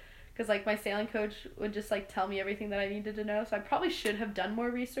it. Because, like, my sailing coach would just, like, tell me everything that I needed to know. So I probably should have done more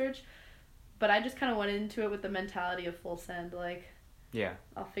research. But I just kind of went into it with the mentality of full send. Like, yeah,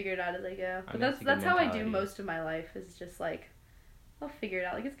 I'll figure it out as I go. But that's that's how I do most of my life, is just, like, I'll figure it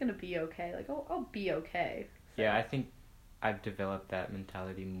out. Like, it's going to be okay. Like, I'll be okay. So. Yeah, I think I've developed that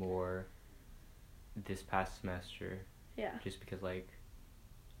mentality more this past semester. Yeah. Just because, like,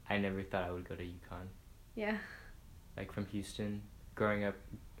 I never thought I would go to UConn. Yeah. Like, from Houston, growing up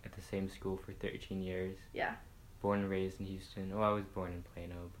at the same school for 13 years. Yeah. Born and raised in Houston. Well, I was born in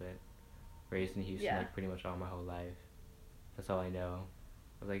Plano, but raised in Houston, like, pretty much all my whole life. That's all I know.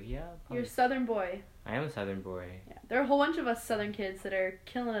 I was like, yeah. Probably. You're a Southern boy. I am a Southern boy. Yeah. There are a whole bunch of us Southern kids that are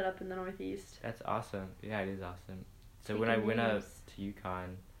killing it up in the Northeast. That's awesome. Yeah, it is awesome. So when I went up to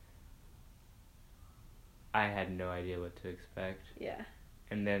UConn, I had no idea what to expect. Yeah.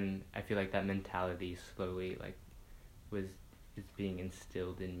 And then I feel like that mentality slowly, like, is being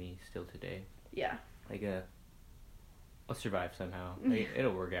instilled in me still today. Yeah. Like, I'll survive somehow. Like,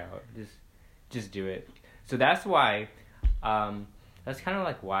 it'll work out. Just do it. So that's why, that's kind of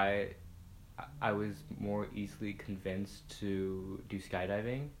like why I was more easily convinced to do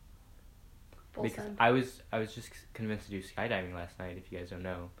skydiving. Because I was just convinced to do skydiving last night, if you guys don't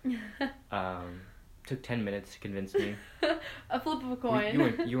know. Took 10 minutes to convince me. A flip of a coin.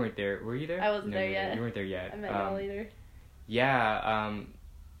 You weren't there. Were you there? I wasn't there yet. You weren't there yet. I met y'all later. Yeah,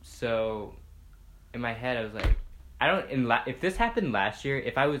 so in my head I was like, if this happened last year,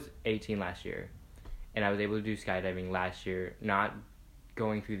 if I was 18 last year and I was able to do skydiving last year, not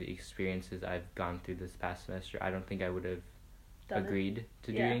going through the experiences I've gone through this past semester, I don't think I would have agreed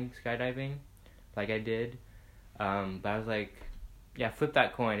to doing skydiving like I did. But I was like, yeah, flip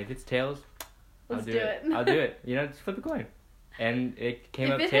that coin. If it's tails, Let's do it. I'll do it. You know, just flip a coin. And it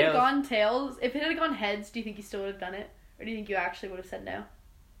came up tails. If it had gone heads, do you think you still would have done it? Or do you think you actually would have said no?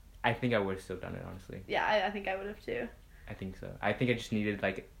 I think I would have still done it, honestly. Yeah, I think I would have too. I think so. I think I just needed,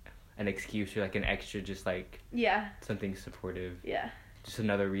 like, an excuse or, like, an extra, just, like... Yeah. Something supportive. Yeah. Just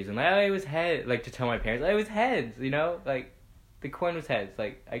another reason. Like, oh, it was heads. Like, to tell my parents, oh, it was heads, you know? Like, the coin was heads.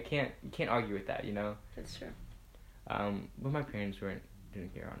 Like, you can't argue with that, you know? That's true. But my parents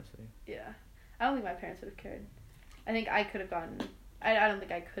didn't care, honestly. Yeah. I don't think my parents would have cared. I think I could have gotten... I don't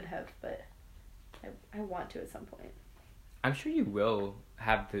think I could have, but I want to at some point. I'm sure you will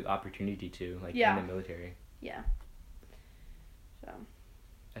have the opportunity to, like, in the military. Yeah. So.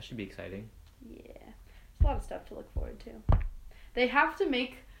 That should be exciting. Yeah. There's a lot of stuff to look forward to. They have to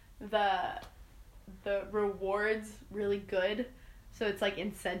make the rewards really good, so it's, like,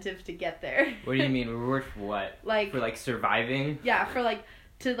 incentive to get there. What do you mean? Reward for what? Like... For, like, surviving? Yeah, for, like...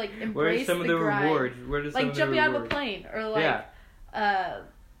 To, like, embrace the grind. Where are some of the rewards? Like, jumping out of a plane. Or, like... Yeah.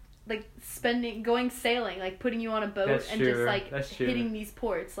 Like, going sailing, like, putting you on a boat just, like, hitting these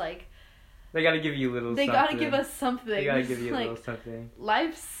ports, like... They gotta give you a little something. They gotta give us something. They gotta give you a little something.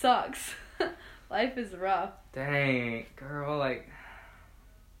 Life sucks. Life is rough. Dang, girl, like...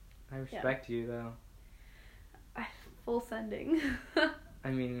 I respect you though. Full sending. I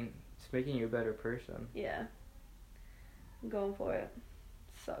mean, it's making you a better person. Yeah. I'm going for it.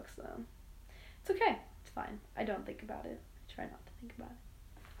 Sucks though. It's okay. It's fine. I don't think about it. I try not to think about it.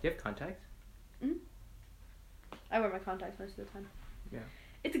 Do you have contacts? I wear my contacts most of the time. Yeah.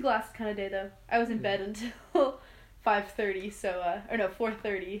 It's a glass kind of day though. I was in bed until 5:30, so or no,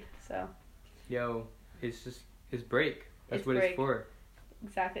 4:30, so. Yo, it's break. That's It's what break. It's for.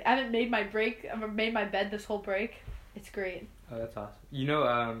 Exactly. I haven't made my break. I haven't made my bed this whole break. It's great. Oh, that's awesome. You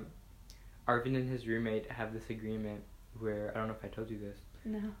know, Arvin and his roommate have this agreement where, I don't know if I told you this.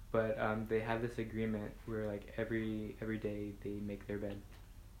 No. But they have this agreement where like every day they make their bed.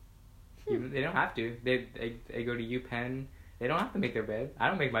 They don't have to. They go to UPenn. They don't have to make their bed. I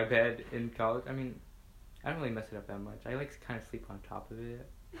don't make my bed in college. I mean, I don't really mess it up that much. I like to kind of sleep on top of it.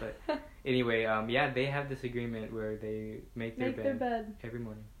 But anyway, yeah, they have this agreement where they make their bed every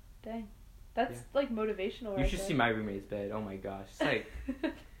morning. Dang. That's like motivational. You should see my roommate's bed. Oh my gosh, it's like.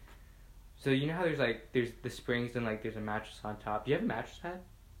 So you know how there's the springs and like there's a mattress on top. Do you have a mattress pad?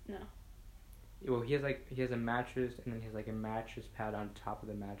 No. Well, he has a mattress and then he has like a mattress pad on top of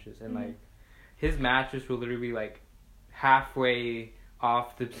the mattress, and like his mattress will literally be like halfway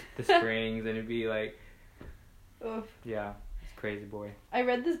off the springs, and it'd be like. Oof. Yeah, it's crazy, boy. I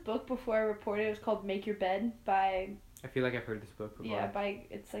read this book before I reported. It was called Make Your Bed by. I feel like I've heard this book before. Yeah,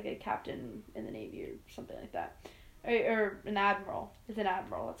 it's like a captain in the Navy or something like that, or an admiral. It's an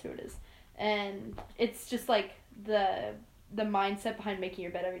admiral. That's who it is, and it's just like the mindset behind making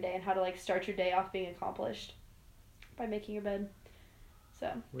your bed every day and how to like start your day off being accomplished by making your bed.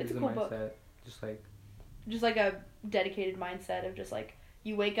 So it's a cool book. Just like a dedicated mindset of just like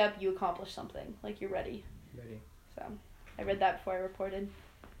you wake up, you accomplish something, like you're ready. So I read that before I reported.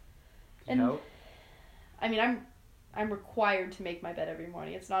 Help? I mean, I'm required to make my bed every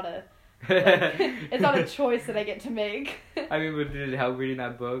morning. It's not a it's not a choice that I get to make. I mean, but did it help reading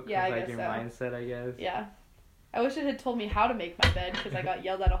that book? Yeah, with, I like guess your so. mindset, I guess. Yeah. I wish it had told me how to make my bed because I got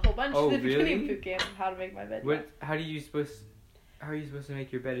yelled at a whole bunch at the beginning of boot camp of how to make my bed. How are you supposed to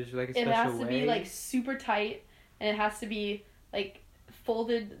make your bed? Is there like a special way? It has to be like super tight, and it has to be like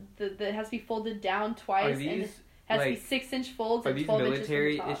folded. It has to be folded down twice, and it has to be 6-inch folds. Are these 12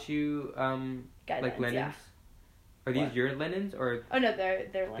 military inches from the top. issue Guidelines, like linens? Yeah. Are these your linens or? Oh no, they're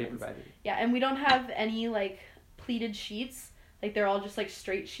linens. They provided. Yeah, and we don't have any like pleated sheets. Like they're all just like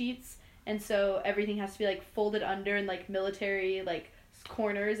straight sheets. And so everything has to be like folded under in like military like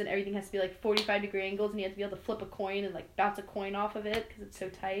corners, and everything has to be like 45-degree angles, and you have to be able to flip a coin and like bounce a coin off of it because it's so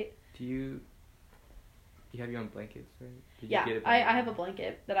tight. Do you have your own blankets, right? Yeah, I have a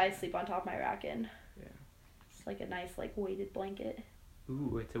blanket that I sleep on top of my rack in. Yeah. It's like a nice like weighted blanket.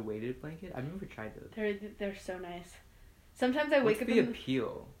 Ooh, it's a weighted blanket? I've never tried those. They're so nice. Sometimes I wake up. What's the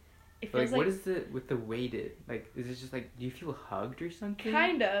appeal? It feels like what is with the weighted? Like, is it just like, do you feel hugged or something?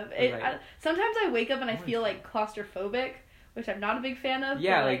 Kind of. Sometimes I wake up and I feel like claustrophobic, which I'm not a big fan of.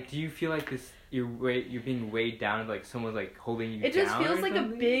 Yeah, like do you feel like this? You're being weighed down, like someone's like holding you down. It just feels like a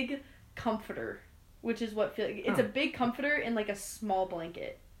big comforter, which is what it's a big comforter in like a small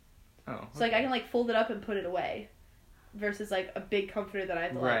blanket. Oh. Okay. So like I can like fold it up and put it away, versus like a big comforter that I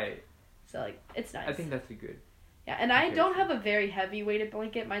have to right. So like it's nice. I think that's a good. Yeah, and I don't have a very heavy weighted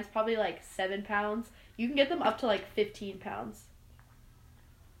blanket. Mine's probably like 7 pounds. You can get them up to like 15 pounds.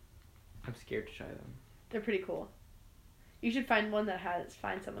 I'm scared to try them. They're pretty cool. You should find someone that has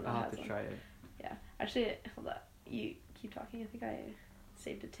one. I'll have to try it. Yeah. Actually, hold on. You keep talking. I think I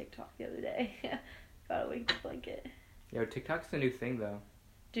saved a TikTok the other day about a weighted blanket. Yo, TikTok's the new thing though.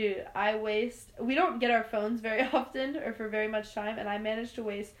 Dude, we don't get our phones very often or for very much time, and I managed to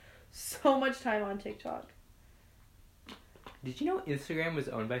waste so much time on TikTok. Did you know Instagram was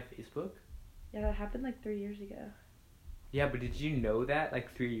owned by Facebook? Yeah, that happened like 3 years ago. Yeah, but did you know that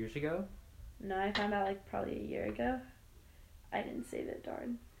like 3 years ago? No, I found out like probably a year ago. I didn't save it,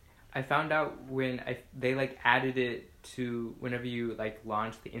 darn. I found out when they like added it to whenever you like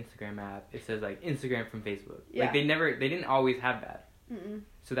launch the Instagram app, it says like Instagram from Facebook. Yeah. Like they didn't always have that. Mm-mm.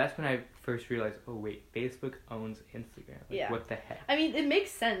 So that's when I first realized, oh wait, Facebook owns Instagram. Like, yeah. What the heck? I mean, it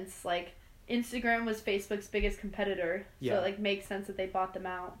makes sense. Like Instagram was Facebook's biggest competitor, so it like makes sense that they bought them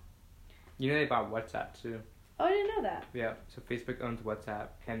out. You know they bought WhatsApp too. Oh, I didn't know that. Yeah, so Facebook owns WhatsApp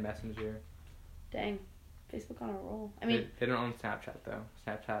and Messenger. Dang, Facebook on a roll. I mean, they don't own Snapchat though.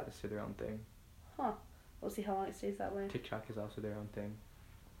 Snapchat is their own thing. Huh. We'll see how long it stays that way. TikTok is also their own thing.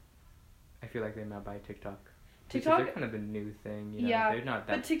 I feel like they might buy TikTok. TikTok, they're kind of the new thing, you know. Yeah, they're not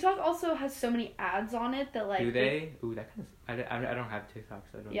that. But TikTok also has so many ads on it that like. Do they? Ooh, that kind of. I don't have TikTok,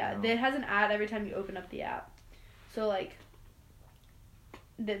 so I don't know. Yeah, it has an ad every time you open up the app, so like.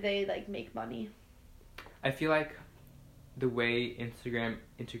 that they like make money. I feel like the way Instagram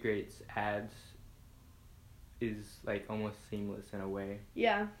integrates ads is like almost seamless in a way.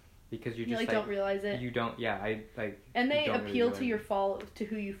 Yeah. Because you You just like don't realize it. You don't. Yeah, I like. And they don't appeal really to your to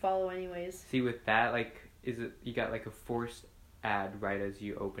who you follow anyways. See, with that, like, is it you got like a forced ad right as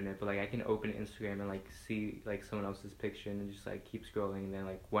you open it, but like I can open Instagram and like see like someone else's picture and just like keep scrolling, and then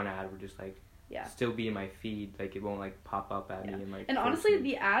like one ad will just like still be in my feed, like it won't like pop up at me and like. And honestly,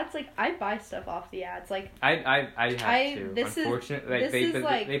 the ads, like I buy stuff off the ads, like I have to. This Unfortunately, is,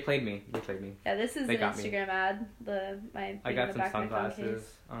 they played me. They played me. Yeah, this is an Instagram ad. I got some sunglasses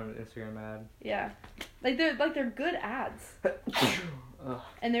on an Instagram ad. Yeah, they're good ads.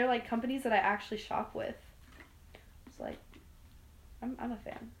 And they're like companies that I actually shop with. It's like, I'm a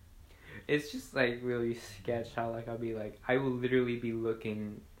fan. It's just like really sketch how like I'll be like I will literally be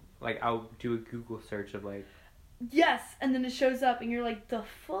looking. Like, I'll do a Google search of, like... Yes! And then it shows up, and you're like, the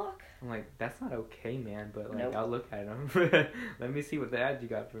fuck? I'm like, that's not okay, man, but, like, Nope. I'll look at them. Let me see what the ads you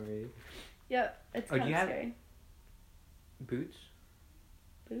got for me. Yep, it's kind of scary. Boots?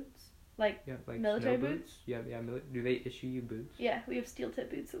 Boots? Like military boots? Yeah, do they issue you boots? Yeah, we have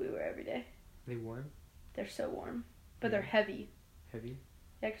steel-tip boots that we wear every day. They warm? They're so warm. But they're heavy. Heavy?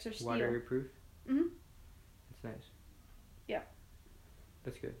 Yeah, because they're steel. Waterproof? Mm-hmm. That's nice. Yeah.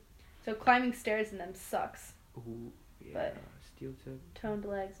 That's good. So climbing stairs in them sucks. Ooh, yeah. But steel tip. Toned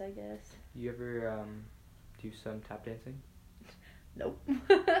legs, I guess. You ever do some tap dancing? Nope.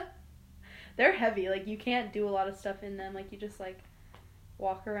 They're heavy. Like, you can't do a lot of stuff in them. Like, you just, like,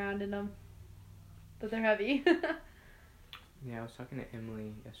 walk around in them. But they're heavy. Yeah, I was talking to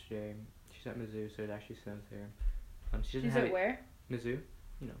Emily yesterday. She's at Mizzou, so it actually snows there. She's at where? Mizzou.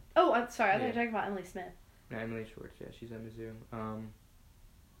 You know. Oh, I'm sorry. I thought you were talking about Emily Smith. No, Emily Schwartz. Yeah, she's at Mizzou.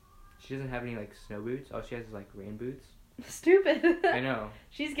 She doesn't have any like snow boots. All she has is like rain boots. Stupid. I know.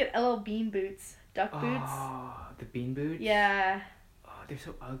 She's get LL Bean boots, duck boots. Oh, the bean boots. Yeah. Oh, they're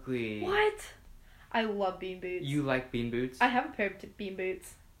so ugly. What? I love bean boots. You like bean boots? I have a pair of bean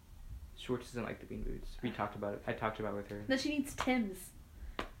boots. Schwartz doesn't like the bean boots. We talked about it. I talked about it with her. No, she needs Tim's.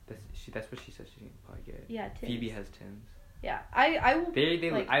 That's what she says she can probably get. Yeah, Tim's. Phoebe has Tim's. Yeah, I will.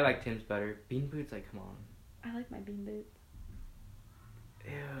 I like Tim's better. Bean boots, like, come on. I like my bean boots.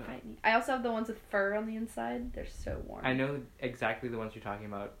 Yeah. Fight me. I also have the ones with fur on the inside. They're so warm. I know exactly the ones you're talking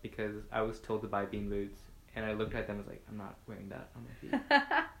about because I was told to buy bean boots, and I looked at them and was like, I'm not wearing that on my feet.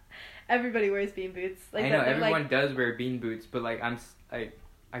 Everybody wears bean boots. Like I know everyone does wear bean boots, but like I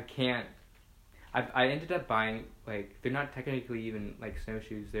can't. I ended up buying like they're not technically even like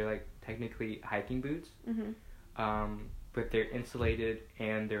snowshoes. They're like technically hiking boots. Mm-hmm. But they're insulated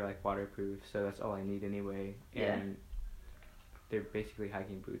and they're like waterproof, so that's all I need anyway. And they're basically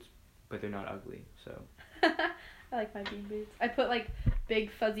hiking boots, but they're not ugly. So I like my bean boots. I put like big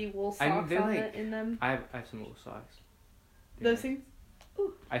fuzzy wool socks in them. I have some wool socks. Those things.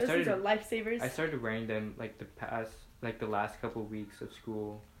 Ooh, those things are lifesavers. I started wearing them like the last couple of weeks of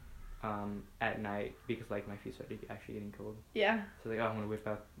school, at night because like my feet started actually getting cold. Yeah. So like I want to whip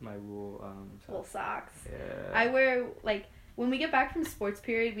out my wool socks. Wool socks. Yeah. I wear like when we get back from sports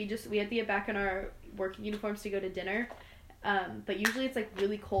period, we have to get back in our working uniforms to go to dinner. But usually it's like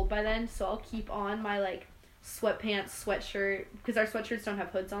really cold by then, so I'll keep on my like sweatpants, sweatshirt, because our sweatshirts don't have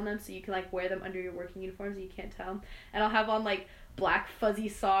hoods on them, so you can like wear them under your working uniforms and you can't tell. And I'll have on like black fuzzy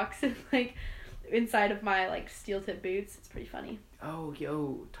socks and like inside of my like steel tip boots. It's pretty funny. Oh,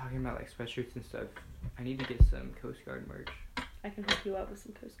 talking about like sweatshirts and stuff, I need to get some Coast Guard merch. I can hook you up with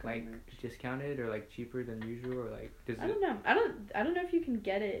some Coast Guard merch. Like discounted or like cheaper than usual or like I don't know. I don't know if you can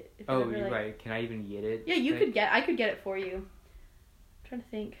get it. If you're right. Can I even get it? Yeah, I could get it for you. I'm trying to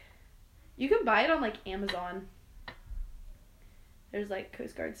think. You can buy it on like Amazon. There's like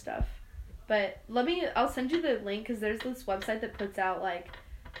Coast Guard stuff. But I'll send you the link because there's this website that puts out like,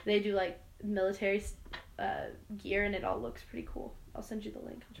 they do like military gear and it all looks pretty cool. I'll send you the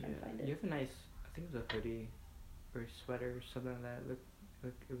link. I'll try and find it. You have a nice, I think it was a hoodie or sweater or something like that. Look,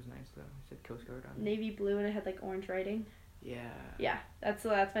 it was nice though. It said Coast Guard on it. Navy blue and it had like orange writing. Yeah. Yeah, that's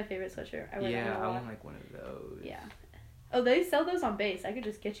my favorite sweatshirt. I want like one of those. Yeah. Oh, they sell those on Base. I could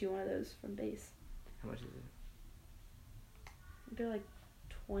just get you one of those from Base. How much is it? They're like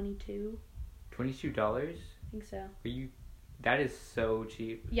 $22. $22? I think so. That is so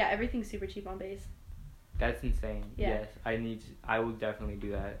cheap. Yeah, everything's super cheap on Base. That's insane. Yeah. Yes, I will definitely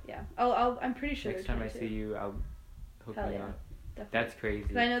do that. Yeah. I'm pretty sure. Next time I see you, I'll hook you up. Definitely. That's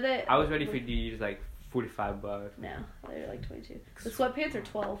crazy. I know that. I was ready for you to use like $45. No, they're like 22. The sweatpants are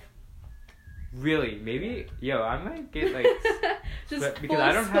 12. Really? Maybe? Yo, I might get like just because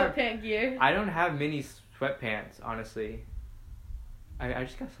I don't sweatpant gear. I don't have many sweatpants, honestly. I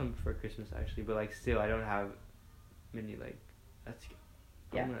just got some for Christmas actually, but like still I don't have many like. That's.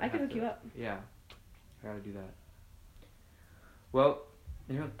 Yeah, I can hook you up. Yeah, I gotta do that. Well,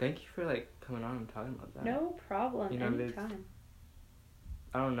 thank you for like coming on and talking about that. No problem. Anytime.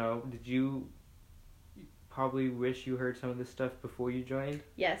 I don't know. Did you probably wish you heard some of this stuff before you joined?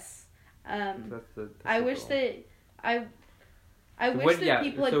 Yes. That's I the wish goal. that I wish that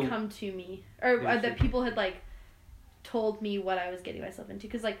people had come to me, or that people had like told me what I was getting myself into.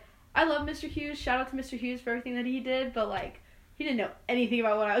 Because like I love Mr. Hughes. Shout out to Mr. Hughes for everything that he did, but like he didn't know anything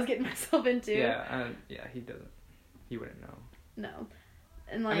about what I was getting myself into. Yeah, he doesn't. He wouldn't know. No,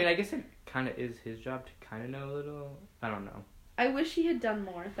 and like I mean, I guess it kind of is his job to kind of know a little. I don't know. I wish he had done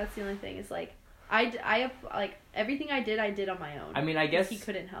more. That's the only thing. Is like I like everything I did on my own. I mean, I guess he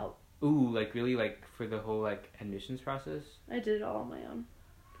couldn't help. Ooh, like really, like for the whole like admissions process. I did it all on my own.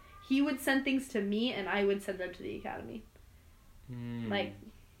 He would send things to me, and I would send them to the academy. Like.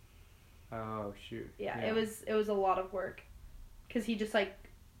 Oh shoot. Yeah, it was a lot of work, cause he just like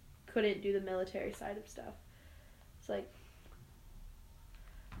couldn't do the military side of stuff. It's like.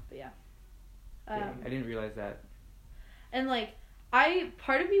 But yeah. I didn't realize that. And like,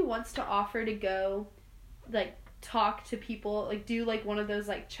 part of me wants to offer to go, like, talk to people, like, do like one of those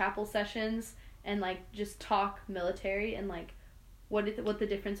like chapel sessions and like just talk military and like what the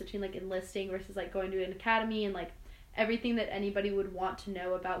difference between like enlisting versus like going to an academy and like everything that anybody would want to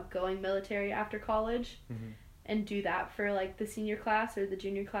know about going military after college, and do that for like the senior class or the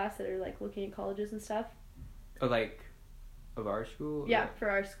junior class that are like looking at colleges and stuff. Oh, like, of our school? Yeah, for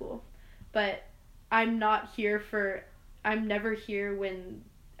our school. But I'm never here when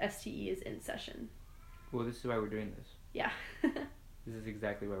STE is in session. Well, this is why we're doing this. Yeah. This is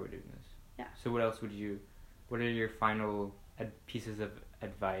exactly why we're doing this. Yeah. So what are your final pieces of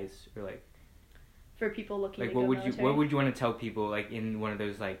advice, or like for people looking like to go military? what would you want to tell people like in one of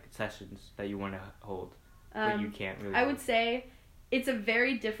those like sessions that you want to hold, but you can't really I would say it's a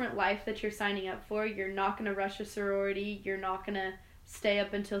very different life that you're signing up for. You're not going to rush a sorority. You're not going to stay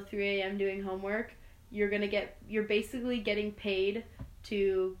up until 3 a.m. doing homework. You're basically getting paid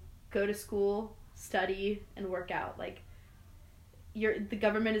to go to school, study, and work out. Like, the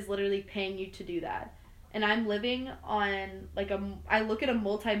government is literally paying you to do that. And I'm living on like I look at a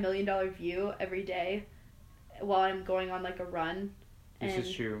multi-million-dollar view every day while I'm going on like a run. This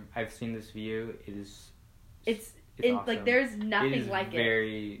is true. I've seen this view. It's awesome. Like there's nothing like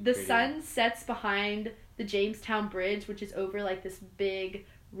it. The sun sets behind the Jamestown Bridge, which is over like this big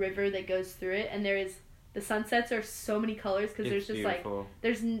river that goes through it, and the sunsets are so many colors because there's just beautiful. Like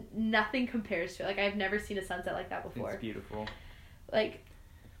there's nothing compares to it. Like I've never seen a sunset like that before. It's beautiful. Like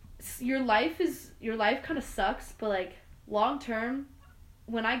your life kind of sucks, but like long term,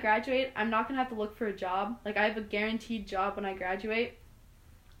 when I graduate, I'm not gonna have to look for a job. Like I have a guaranteed job when I graduate.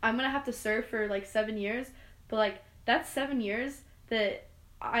 I'm gonna have to serve for like 7 years, but like that's 7 years that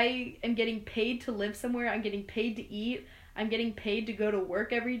I am getting paid to live somewhere. I'm getting paid to eat. I'm getting paid to go to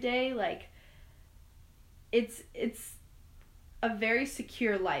work every day. Like it's a very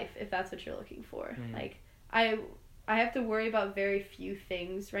secure life if that's what you're looking for. Like I have to worry about very few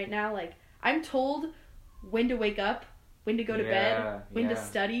things right now. Like I'm told when to wake up, when to go to bed, when to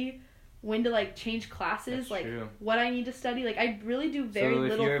study, when to like change classes, that's like true. What I need to study. Like I really do very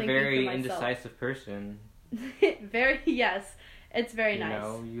little thinking for myself. So if you're a very indecisive person. Yes, it's very nice. You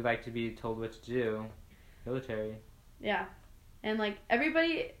know, you like to be told what to do. Military. Yeah. And like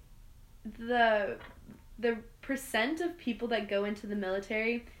everybody, the percent of people that go into the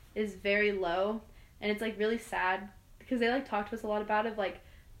military is very low, and it's like really sad because they like talk to us a lot about it, like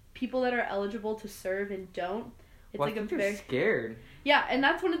people that are eligible to serve and don't. It's well, like I think they're scared. Yeah, and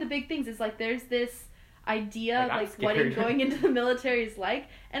that's one of the big things is like there's this idea like what going into the military is like,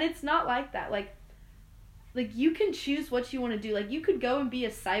 and it's not like that. Like you can choose what you want to do. Like you could go and be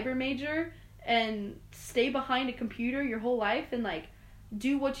a cyber major and stay behind a computer your whole life and like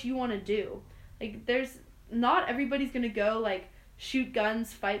do what you want to do. Like there's not everybody's gonna go like shoot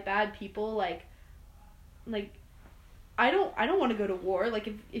guns, fight bad people. Like I don't want to go to war.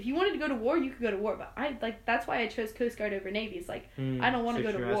 Like if you wanted to go to war, you could go to war. But I like that's why I chose Coast Guard over Navy. It's like I don't want to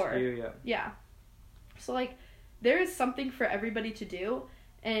go to war. Yeah. So like there is something for everybody to do,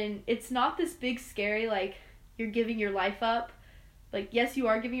 and it's not this big scary like you're giving your life up. Like yes, you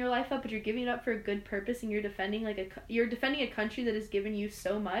are giving your life up, but you're giving it up for a good purpose, and you're defending a country that has given you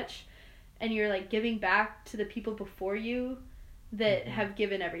so much, and you're like giving back to the people before you that have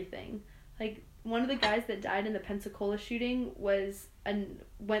given everything. Like one of the guys that died in the Pensacola shooting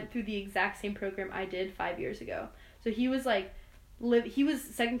went through the exact same program I did 5 years ago. So he was like he was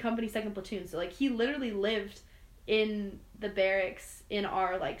second company, second platoon. So like he literally lived in the barracks in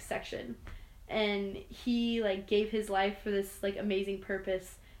our, like, section. And he, like, gave his life for this, like, amazing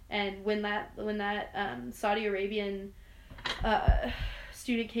purpose. And when that Saudi Arabian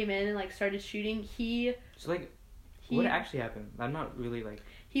student came in and, like, started shooting, what actually happened? I'm not really, like,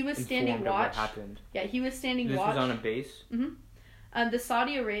 he was standing watch. What happened? Yeah, he was standing watch. This was on a base? Mm-hmm.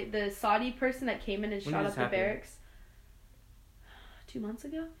 The Saudi person that came in and shot up the barracks 2 months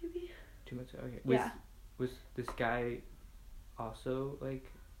ago, maybe? 2 months ago, okay. Was this guy also, like,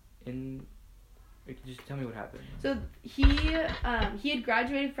 in... Just tell me what happened. So he had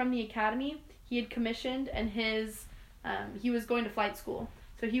graduated from the academy. He had commissioned, and he was going to flight school.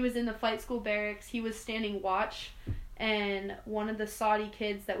 So he was in the flight school barracks. He was standing watch, and one of the Saudi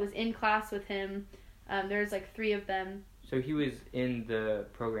kids that was in class with him, there was, like, 3 of them. So he was in the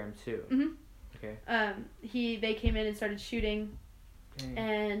program too. Mm-hmm. Okay. They came in and started shooting. Dang.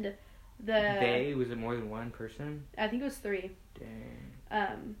 And was it more than one person? I think it was 3.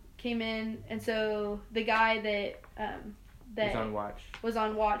 Dang. Came in, and so the guy that was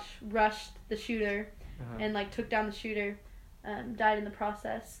on watch rushed the shooter, and, like, took down the shooter, died in the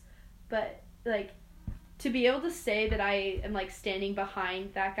process. But, like, to be able to say that I am, like, standing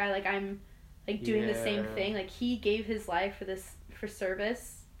behind that guy, like, I'm, like, doing the same thing, like, he gave his life for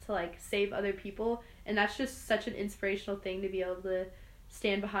service to, like, save other people, and that's just such an inspirational thing to be able to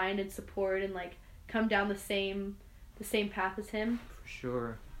stand behind and support and, like, come down the same path as him. For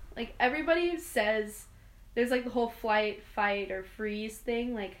sure. Like, everybody says there's, like, the whole flight, fight, or freeze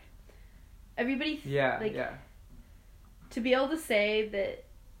thing. Like, everybody... Yeah. To be able to say that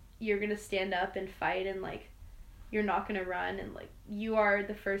you're going to stand up and fight and, like, you're not going to run and, like, you are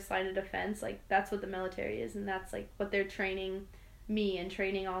the first line of defense, like, that's what the military is. And that's, like, what they're training me and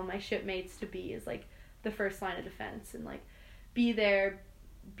training all my shipmates to be, is, like, the first line of defense. And, like, be there,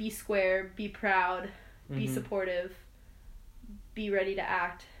 be square, be proud, be supportive, be ready to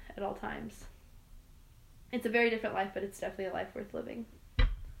act at all times. It's a very different life, but it's definitely a life worth living.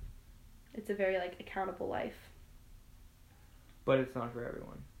 It's a very, like, accountable life. But it's not for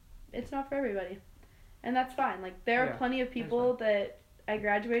everyone. It's not for everybody. And that's fine. Like, there are plenty of people that I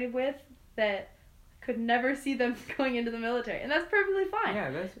graduated with that could never see them going into the military. And that's perfectly fine.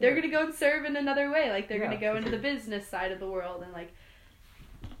 They're going to go and serve in another way. Like, they're going to go into the business side of the world, and, like,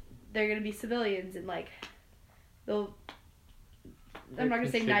 they're going to be civilians, and, like, I'm not going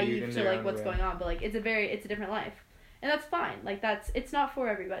to say naive to, like, what's going on, but, like, it's a different life. And that's fine. Like, it's not for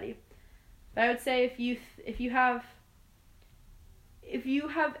everybody. But I would say if you have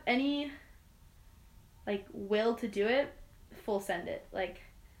any, like, will to do it, full send it. Like,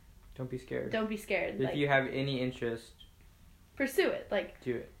 don't be scared. If, like, you have any interest, pursue it. Like,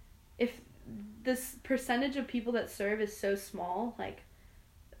 do it. If this percentage of people that serve is so small, like,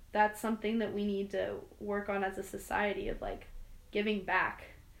 that's something that we need to work on as a society, of, like, giving back.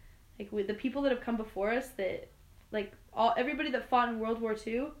 Like, with the people that have come before us, that, like, everybody that fought in World War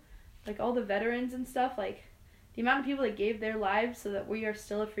II, like, all the veterans and stuff, like, the amount of people that gave their lives so that we are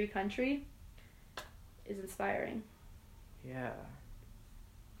still a free country is inspiring. Yeah.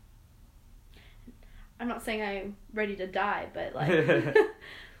 I'm not saying I'm ready to die, but, like,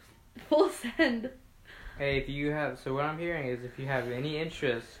 full send. Hey, so what I'm hearing is, if you have any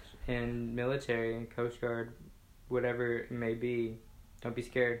interest in military and Coast Guard, whatever it may be, don't be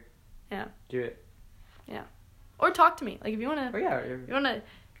scared. Yeah. Do it. Yeah. Or talk to me. Like, if you want to,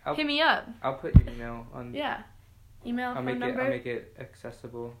 hit me up. I'll put your email on. Yeah. Email, phone number. I'll make it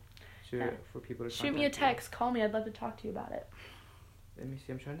accessible for people to shoot me a text. Call me. I'd love to talk to you about it. Let me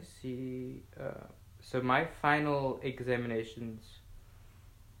see. I'm trying to see. So my final examinations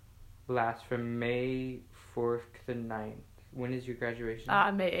last from May 4th to the 9th. When is your graduation?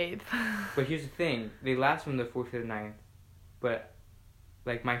 May 8th. But here's the thing. They last from the 4th to the 9th. But,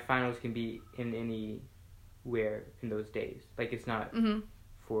 like, my finals can be in anywhere in those days. Like, it's not...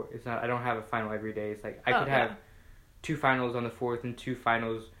 I don't have a final every day. It's like, I could have 2 finals on the 4th and 2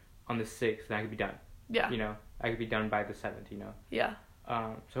 finals on the 6th, and I could be done. Yeah. You know? I could be done by the 7th, you know? Yeah.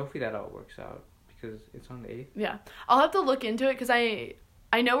 So hopefully that all works out, because it's on the 8th. Yeah. I'll have to look into it, because I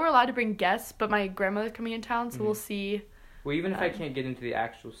know we're allowed to bring guests, but my grandmother's coming in town, so we'll see. Well, even if I can't get into the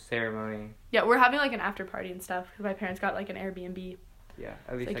actual ceremony. Yeah, we're having, like, an after party and stuff, because my parents got, like, an Airbnb. Yeah,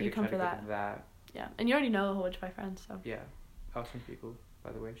 at least so, like, I could come try to go to that. Yeah, and you already know a whole bunch of my friends, so. Yeah. Awesome people,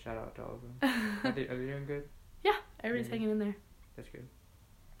 by the way. Shout out to all of them. Are they doing good? Yeah, everybody's hanging in there. That's good.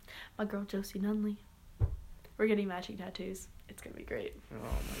 My girl, Josie Nunley. We're getting matching tattoos. It's going to be great. Oh,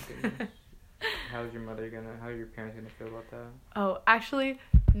 my goodness. How's your parents gonna feel about that? Oh, actually,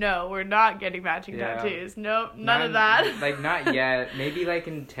 no, we're not getting matching tattoos. Nope, none of that. Like, not yet. Maybe, like,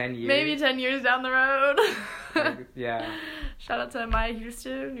 in 10 years. Maybe 10 years down the road. Like, yeah. Shout out to Celia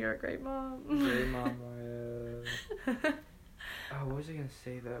Houston. You're a great mom. Great mom, Maya. Oh, what was I going to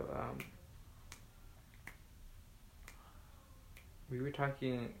say, though? We were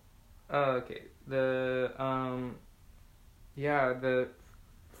talking... Oh, okay. The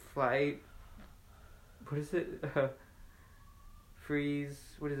flight... What is it? Freeze.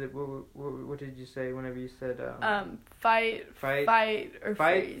 What is it? What did you say whenever you said fight, flight, or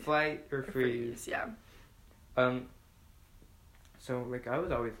freeze? Yeah. So like I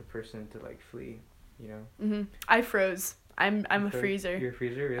was always the person to like flee, you know. Mhm. I froze. I'm a freezer. You're a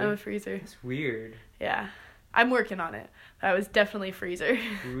freezer, really? I'm a freezer. It's weird. Yeah. I'm working on it. I was definitely a freezer.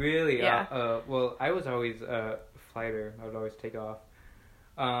 Really? Yeah. Well, I was always a flighter. I would always take off.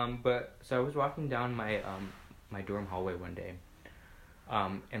 But so I was walking down my my dorm hallway one day.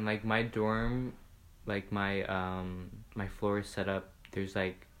 And like my dorm, like my my floor is set up. There's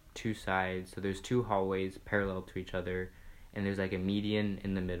like two sides, so there's two hallways parallel to each other, and there's like a median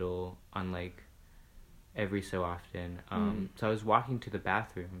in the middle on like every so often. So I was walking to the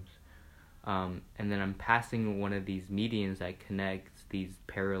bathrooms, and then I'm passing one of these medians that connects these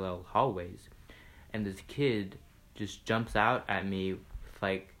parallel hallways, and this kid just jumps out at me with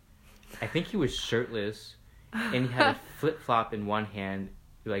like, I think he was shirtless. And he had a flip-flop in one hand,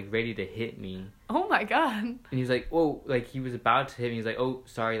 like, ready to hit me. Oh, my God. And he's like, oh, like, he was about to hit me. He's like, oh,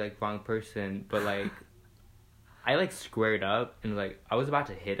 sorry, like, wrong person. But, like, I, like, squared up, and, like, I was about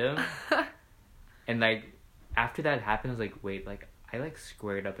to hit him. And, like, after that happened, I was like, wait, like, I, like,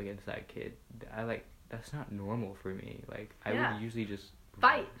 squared up against that kid. I, like, that's not normal for me. Like, I would usually just...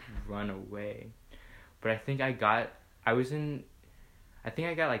 Fight. Run away. But I think I got,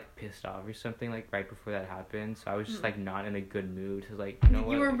 like, pissed off or something, like, right before that happened. So I was just, like, not in a good mood. So, like, you know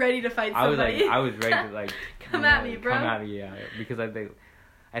what? You were ready to fight somebody. I was ready to, like... Come at me, bro. Come at me, yeah. Because I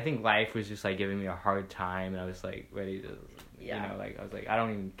think life was just, like, giving me a hard time. And I was, like, ready to... You know, like, I was, like, I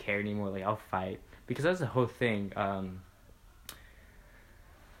don't even care anymore. Like, I'll fight. Because that's the whole thing. I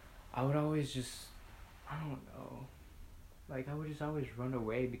would always just... I don't know. Like, I would just always run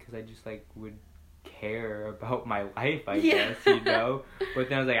away because I just, like, would... care about my life, I guess, you know. But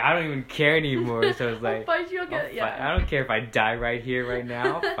then I was like, I don't even care anymore. So I was like, I'll fight you again. I don't care if I die right here, right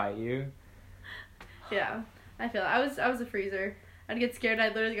now. I'll fight you. Yeah, I feel it. I was a freezer. I'd get scared.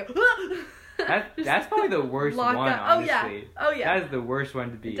 I'd literally go. That's probably the worst one. Honestly. Oh yeah. That is the worst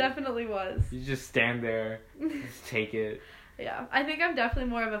one to be. It definitely was. You just stand there, just take it. Yeah, I think I'm definitely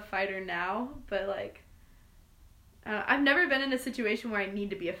more of a fighter now, but like, I've never been in a situation where I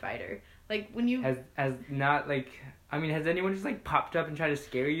need to be a fighter. Like, when you... Has not, like... I mean, has anyone just, like, popped up and tried to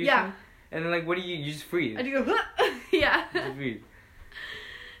scare you? Yeah. And then, like, what do you... You just freeze. I do go... Yeah. You just freeze.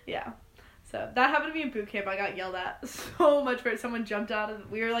 Yeah. So, that happened to me in boot camp. I got yelled at so much for it. Someone jumped out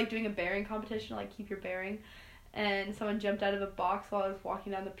of... We were, like, doing a bearing competition, like, keep your bearing. And someone jumped out of a box while I was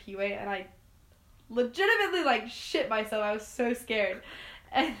walking down the P-way, and I legitimately, like, shit myself. I was so scared.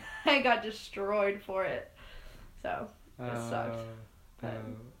 And I got destroyed for it. So, it sucked.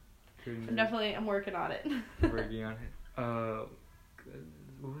 I'm working on it. Working on it.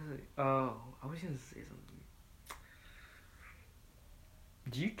 What was it? Oh, I was gonna say something.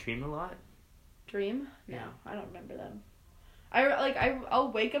 Do you dream a lot? Dream? No, Yeah. I don't remember them.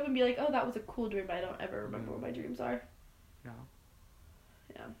 I'll wake up and be like, oh, that was a cool dream, but I don't ever remember what my dreams are. No.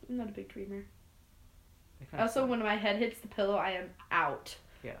 Yeah, I'm not a big dreamer. Also, when my head hits the pillow, I am out.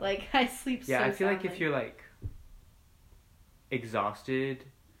 Yeah. Like, I sleep so Yeah, I feel soundly. like if you're, like, exhausted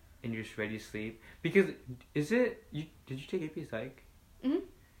and you're just ready to sleep. Because, did you take AP Psych? Mm-hmm.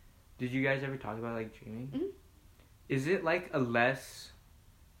 Did you guys ever talk about, like, dreaming? Mm-hmm. Is it, like, a less...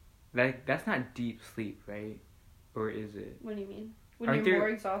 Like, that's not deep sleep, right? Or is it? What do you mean? When you're more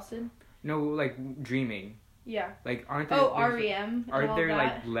exhausted? No, like, dreaming. Yeah. Like, aren't there... REM Aren't there, that?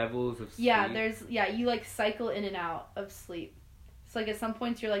 like, levels of sleep? Yeah, you, like, cycle in and out of sleep. So, like, at some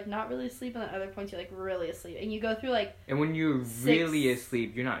points you're, like, not really asleep, and at other points you're, like, really asleep. And you go through, like... And when you're really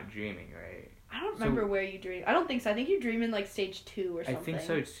asleep, you're not dreaming, right? I don't remember where you dream. I don't think so. I think you dream in, like, stage 2 or something. I think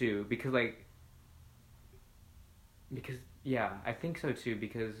so, too. Because, like... Yeah, I think so, too.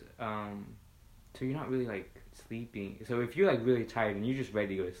 Because, so you're not really, like, sleeping. So if you're, like, really tired and you're just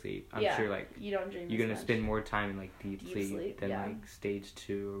ready to go to sleep, I'm sure, like... You don't dream you're going to spend more time in, like, deep sleep than, yeah. like, stage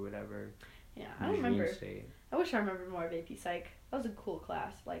 2 or whatever. Yeah, I don't remember. State. I wish I remembered more of AP Psych. That was a cool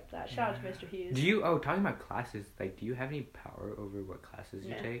class like that. Shout out to Mr. Hughes. Talking about classes, like, do you have any power over what classes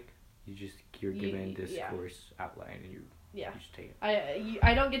you take? You're given this course outline and you just take it.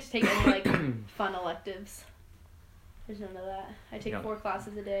 I don't get to take any, like, fun electives. There's none of that. I take No. 4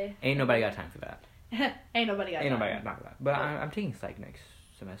 classes a day. Ain't nobody got time for that. Ain't nobody got time. time for that. But I'm taking psych next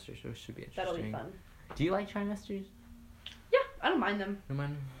semester, so it should be interesting. That'll be fun. Do you like trimesters? Yeah, I don't mind them. No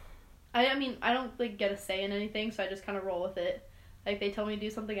mind. I mean, I don't like get a say in anything, so I just kind of roll with it. Like, they tell me to do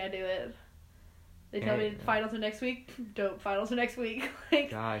something, I do it. They tell me finals are next week. Dope, finals are next week.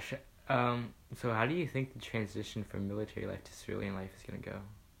 Like, gosh. So how do you think the transition from military life to civilian life is gonna go?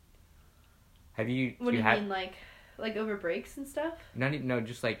 Have you? What do you mean, like over breaks and stuff? No,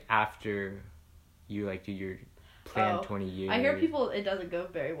 just like after you like do your plan 20 years. I hear people it doesn't go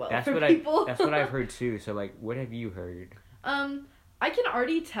very well that's for what people. That's what I've heard too. So like, what have you heard? I can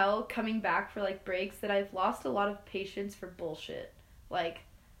already tell coming back for like breaks that I've lost a lot of patience for bullshit. Like,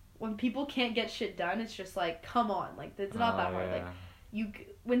 when people can't get shit done, it's just like, come on, like it's not that hard. Yeah.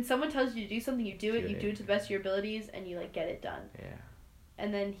 Like, when someone tells you to do something, you do it. You do it to the best of your abilities, and you like get it done. Yeah.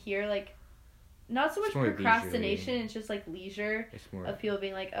 And then here, like, not so much procrastination. It's just like leisure. It's more of people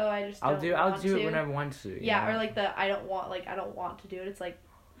being like, oh, I just I'll do it when I want to. Yeah, or like I don't want to do it. It's like.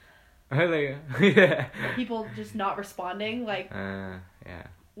 Yeah. People just not responding, like. Yeah.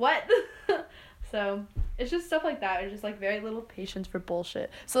 What? So it's just stuff like that. It's just like very little patience for bullshit.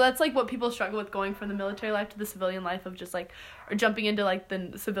 So that's like what people struggle with going from the military life to the civilian life of just like, or jumping into like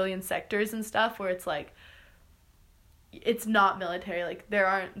the civilian sectors and stuff where it's like, it's not military. Like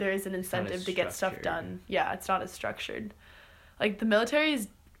there is an incentive to get stuff done. Yeah, it's not as structured. Like the military is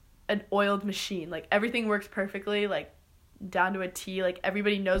an oiled machine. Like everything works perfectly, like down to a T. Like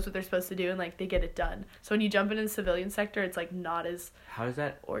everybody knows what they're supposed to do and like they get it done. So when you jump into the civilian sector, it's like not as how does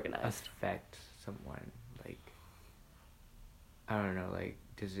that organized affect someone? Like, I don't know, like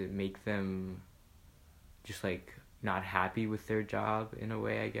does it make them just like not happy with their job in a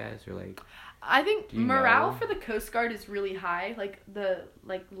way, I guess, or like I think morale for the Coast Guard is really high. Like the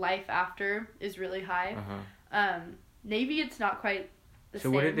life after is really high. Navy, it's not quite the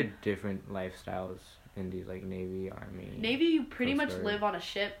same. So what are the different lifestyles in these, like Navy, Army? Navy, you pretty much live on a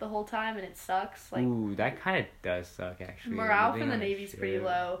ship the whole time, and it sucks. Like, ooh, that kind of does suck, actually. Morale for the Navy's pretty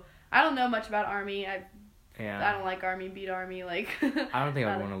low. I don't know much about Army. I don't like Army. Beat Army. Like. I don't think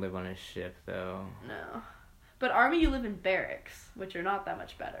I'd want to live on a ship though. No. But Army, you live in barracks, which are not that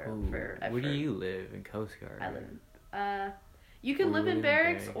much better. For effort. Where do you live in Coast Guard? I live. You can live in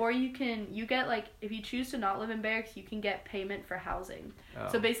barracks, or you get like if you choose to not live in barracks, you can get payment for housing. Oh.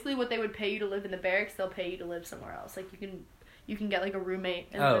 So basically, what they would pay you to live in the barracks, they'll pay you to live somewhere else. Like you can get like a roommate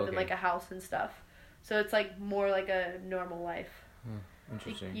and live in like a house and stuff. So it's like more like a normal life.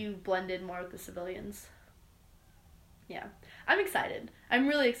 Interesting. You blend in more with the civilians. Yeah, I'm excited. I'm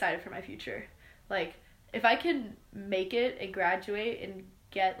really excited for my future. Like, if I can make it and graduate and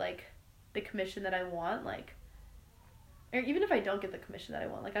get, like, the commission that I want, like, or even if I don't get the commission that I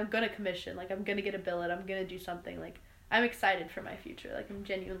want, like, I'm gonna commission, like, I'm gonna get a billet, I'm gonna do something, like, I'm excited for my future. Like, I'm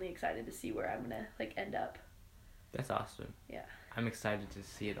genuinely excited to see where I'm gonna, like, end up. That's awesome. Yeah. I'm excited to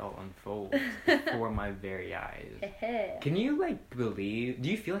see it all unfold before my very eyes. Can you, like, do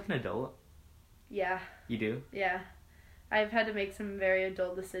you feel like an adult? Yeah. You do? Yeah. I've had to make some very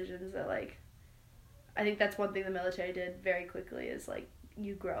adult decisions that, like, I think that's one thing the military did very quickly is, like,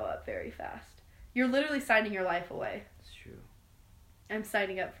 you grow up very fast. You're literally signing your life away. That's true. I'm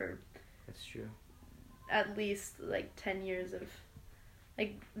signing up for... That's true. At least, like, 10 years of...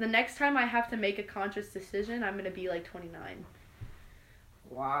 Like, the next time I have to make a conscious decision, I'm going to be, like, 29.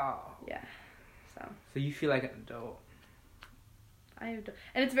 Wow. Yeah. So you feel like an adult. And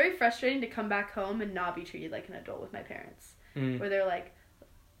it's very frustrating to come back home and not be treated like an adult with my parents. Where they're like,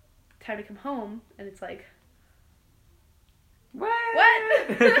 time to come home, and it's like, what?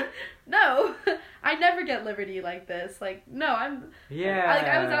 No, I never get liberty like this. Like, no, yeah. Like,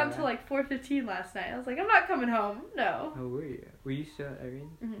 I was out until like 4:15 last night. I was like, I'm not coming home. No. Oh, were you? Were you still at Irene?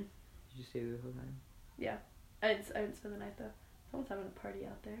 Mm-hmm. Did you stay there the whole time? Yeah, I didn't spend the night though. Someone's having a party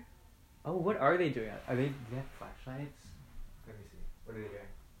out there. Oh, what are they doing? Do they have flashlights? Let me see. What are they doing?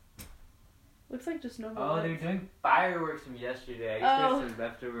 Looks like just normal. Oh, they're doing fireworks from yesterday. I guess there's some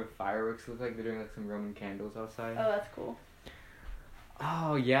leftover fireworks. Look like they're doing like some Roman candles outside. Oh, that's cool.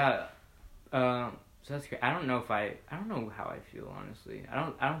 Oh yeah. So that's great. I don't know how I feel, honestly. I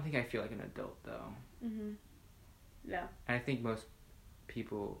don't think I feel like an adult though. Mhm. Yeah. And I think most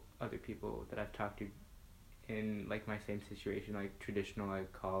other people that I've talked to in like my same situation, like traditional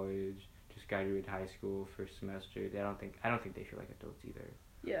like college, just graduated high school first semester, I don't think they feel like adults either.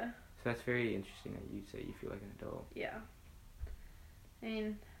 Yeah. So that's very interesting that you say you feel like an adult. Yeah. I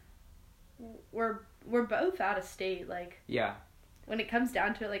mean, we're both out of state, like. Yeah. When it comes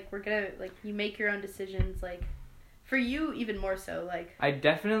down to it, like, we're gonna, like, you make your own decisions, like, for you, even more so, like. I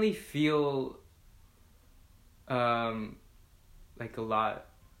definitely feel like a lot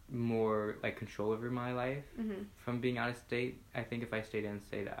more like control over my life from being out of state. I think if I stayed in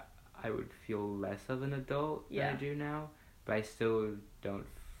state, I would feel less of an adult than I do now, but I still don't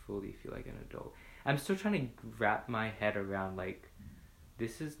fully feel like an adult. I'm still trying to wrap my head around like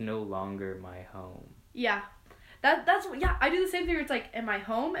this is no longer my home. Yeah. That's I do the same thing where it's like, am I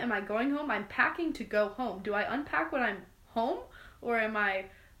home? Am I going home? I'm packing to go home. Do I unpack when I'm home? Or am I,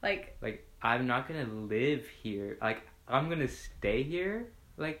 like... Like, I'm not gonna live here. Like, I'm gonna stay here,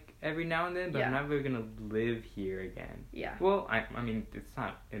 like, every now and then, but I'm never gonna live here again. Yeah. Well, I mean, it's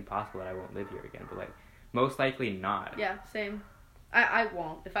not impossible that I won't live here again, but, like, most likely not. Yeah, same. I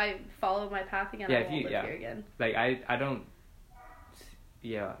won't. If I follow my path again, I won't live here again. Like, I don't...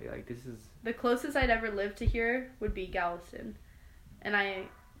 Yeah, like, this is... The closest I'd ever live to here would be Galveston. And I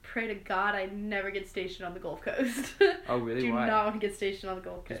pray to God I never get stationed on the Gulf Coast. Oh, really? Do why? not want to get stationed on the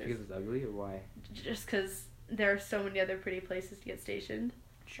Gulf Coast. Just because it's ugly, or why? Just because there are so many other pretty places to get stationed.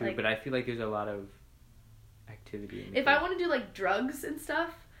 True, like, but I feel like there's a lot of activity in if I want to do, like, drugs and stuff,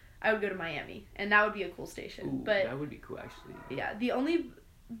 I would go to Miami. And that would be a cool station. Ooh, but that would be cool, actually. Yeah,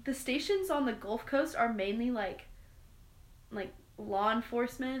 the stations on the Gulf Coast are mainly, like law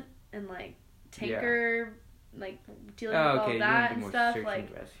enforcement and, like, tanker, like, dealing with all that and stuff. Like,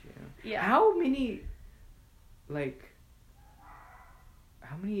 yeah. How many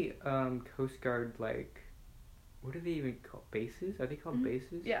Coast Guard, like, what are they even called? Bases? Are they called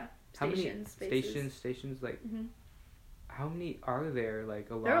bases? Yeah. How many stations, like, how many are there,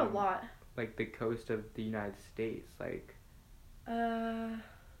 like, along... There are a lot. Like, the coast of the United States, like...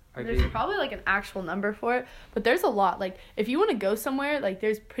 There's probably, like, an actual number for it, but there's a lot. Like, if you want to go somewhere, like,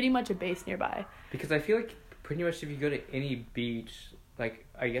 there's pretty much a base nearby. Because I feel like pretty much if you go to any beach, like,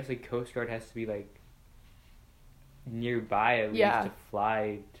 I guess a Coast Guard has to be, like, nearby at least to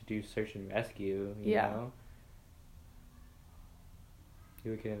fly to do search and rescue, you know?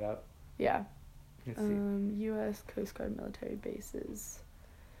 You looking it up? Yeah. Let's see. U.S. Coast Guard military bases.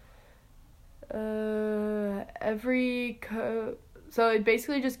 So it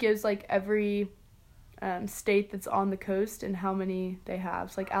basically just gives, like, every state that's on the coast and how many they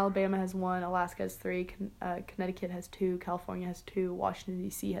have. So, like, Alabama has 1, Alaska has 3, Connecticut has 2, California has 2, Washington,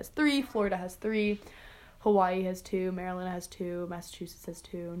 D.C. has 3, Florida has 3, Hawaii has 2, Maryland has 2, Massachusetts has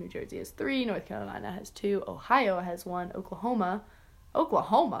 2, New Jersey has 3, North Carolina has 2, Ohio has 1, Oklahoma?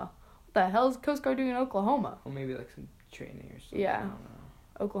 What the hell is Coast Guard doing in Oklahoma? Or maybe, like, some training or something. Yeah. I don't know.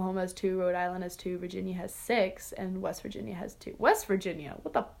 Oklahoma has 2, Rhode Island has 2, Virginia has 6, and West Virginia has 2. West Virginia?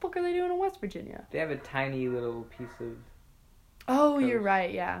 What the fuck are they doing in West Virginia? They have a tiny little piece of... Oh, coast. You're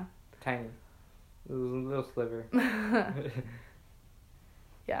right, yeah. Tiny. A little sliver.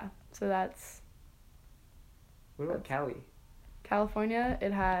 Yeah, so that's... What about Cali? California,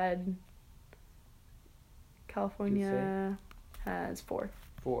 California has 4.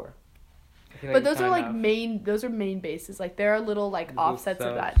 4. But those are, like, main bases. Like, there are little, like, offsets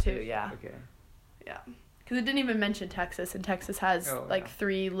of that, too, yeah. Okay. Yeah. Because it didn't even mention Texas, and Texas has,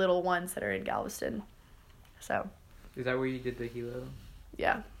 3 little ones that are in Galveston. So. Is that where you did the helo?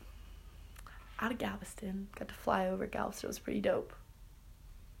 Yeah. Out of Galveston. Got to fly over Galveston. It was pretty dope.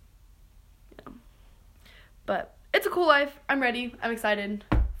 Yeah. But it's a cool life. I'm ready. I'm excited.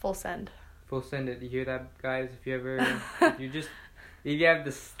 Full send. Full send it. You hear that, guys? If you have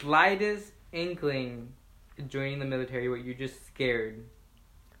the slightest inkling joining the military, but you're just scared.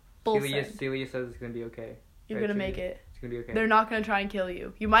 Celia says it's gonna be okay. You're gonna make it. It's gonna be okay. They're not gonna try and kill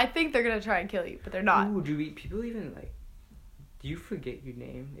you. You might think they're gonna try and kill you, but they're not. Ooh, people even, like... Do you forget your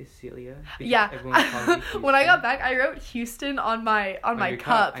name is Celia? Because yeah. When I got back, I wrote Houston on my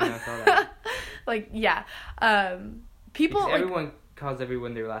cup. I know, I saw that. Like, yeah. People... Because everyone calls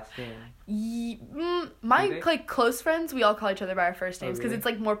everyone their last name. My, like, close friends, we all call each other by our first names because really? it's,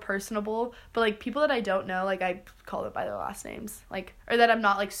 like, more personable. But, like, people that I don't know, like, I call it by their last names. Like, or that I'm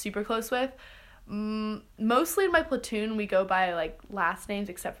not, like, super close with. Mostly in my platoon, we go by, like, last names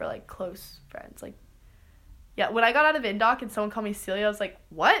except for, like, close friends. Like, yeah, when I got out of Indoc and someone called me Celia, I was like,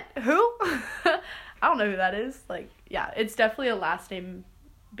 what? Who? I don't know who that is. Like, yeah, it's definitely a last name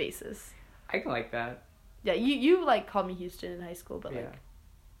basis. I can like that. Yeah, you like, called me Houston in high school, but, like,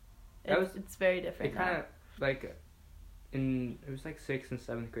 it's very different. It kind of, like, it was, like, 6th and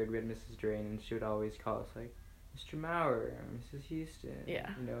 7th grade, we had Mrs. Drain, and she would always call us, like, Mr. Maurer, Mrs. Houston. Yeah.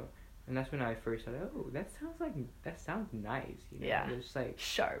 You know? And that's when I first thought, oh, that sounds nice, you know? Yeah. It's, like...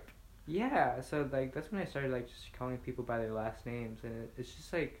 Sharp. Yeah, so, like, that's when I started, like, just calling people by their last names, and it's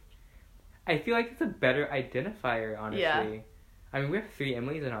just, like... I feel like it's a better identifier, honestly. Yeah. I mean, we have 3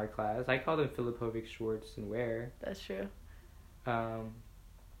 Emilys in our class. I call them Filipovic, Schwartz, and Ware. That's true.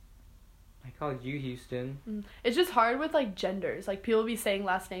 I called you Houston. It's just hard with, like, genders. Like, people be saying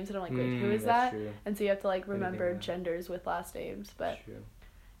last names, and I'm like, wait, who is that? True. And so you have to, like, remember genders with last names, but True.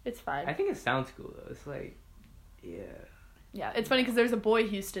 It's fine. I think it sounds cool, though. It's like, yeah. Yeah, it's funny because there's a boy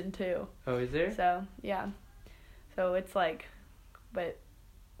Houston, too. Oh, is there? So, yeah. So it's, like, but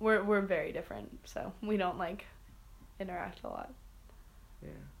we're very different, so we don't, like, interact a lot. Yeah.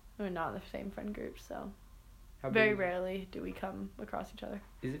 We're not in the same friend group, so How very rarely do we come across each other.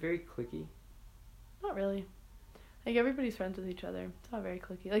 Is it very cliquey? Not really. Like, everybody's friends with each other. It's not very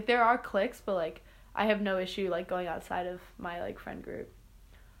cliquey. Like, there are cliques, but, like, I have no issue, like, going outside of my, like, friend group.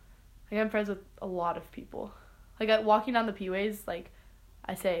 Like, I'm friends with a lot of people. Like, walking down the P-ways, like,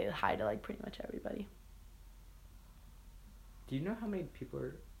 I say hi to, like, pretty much everybody. Do you know how many people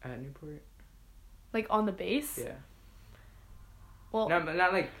are at Newport? Like, on the base? Yeah. Well...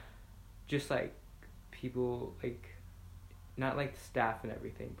 Not like, just, like, people, like, not, like, staff and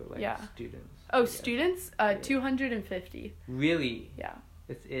everything, but, like, students. Oh, students? 250. Really? Yeah.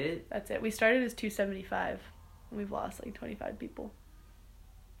 That's it? That's it. We started as 275, and we've lost, like, 25 people.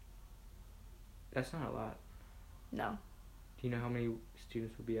 That's not a lot. No. Do you know how many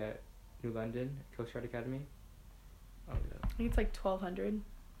students will be at New London, Coast Guard Academy? Oh, no. I think it's, like, 1,200.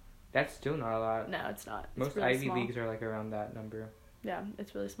 That's still not a lot. No, it's not. It's Most really Ivy small. Leagues are, like, around that number. Yeah,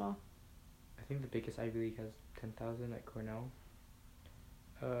 it's really small. I think the biggest Ivy League has 10,000 at Cornell.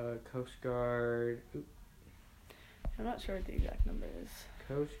 Coast Guard... Oop. I'm not sure what the exact number is.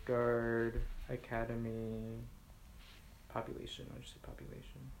 Coast Guard Academy population. I'll just say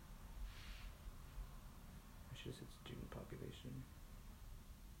population. I should have said student population.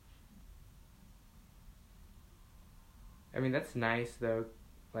 I mean, that's nice, though.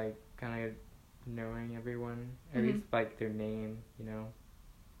 Like, kind of knowing everyone. At least, like, their name, you know?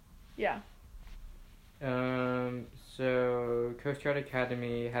 Yeah. So Coast Guard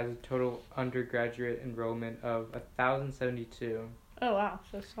Academy has a total undergraduate enrollment of 1,072. Oh, wow.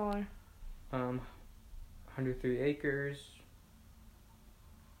 So smaller. 103 acres.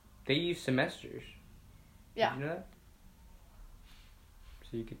 They use semesters. Yeah. Did you know that?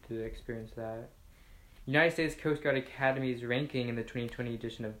 So you get to experience that. United States Coast Guard Academy's ranking in the 2020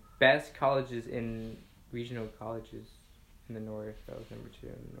 edition of best colleges in regional colleges in the North. That was number 2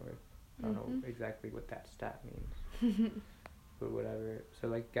 in the North. I don't know exactly what that stat means. But whatever. So,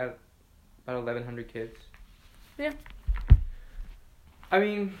 like, got about 1,100 kids. Yeah. I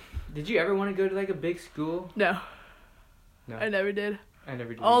mean, did you ever want to go to, like, a big school? No. No. I never did. I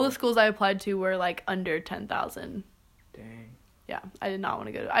never did. All the schools I applied to were, like, under 10,000. Dang. Yeah, I did not want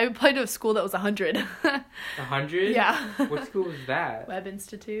to go to... I applied to a school that was 100. 100? Yeah. What school was that? Webb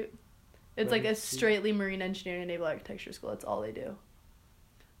Institute. It's like a straightly marine engineering and naval architecture school. That's all they do.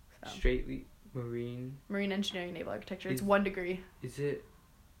 So. Straightly marine? Marine engineering and naval architecture. It's 1 degree. Is it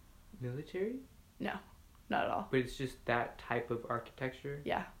military? No, not at all. But it's just that type of architecture?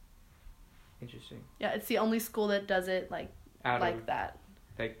 Yeah. Interesting. Yeah, it's the only school that does it, like, that.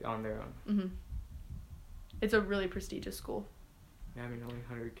 Like, on their own? Mm-hmm. It's a really prestigious school. Yeah, I mean, only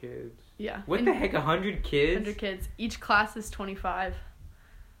 100 kids. Yeah. What the heck, 100 kids? 100 kids. Each class is 25.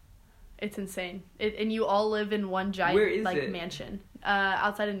 It's insane. And you all live in one giant, like, mansion.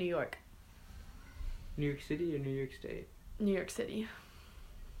 Outside of New York. New York City or New York State? New York City.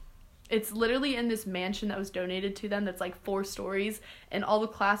 It's literally in this mansion that was donated to them that's, like, 4 stories. And all the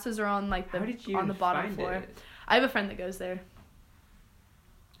classes are on, like, on the bottom floor. It? I have a friend that goes there.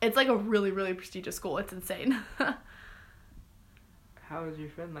 It's, like, a really, really prestigious school. It's insane. How is your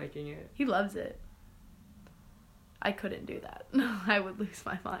friend liking it? He loves it. I couldn't do that. I would lose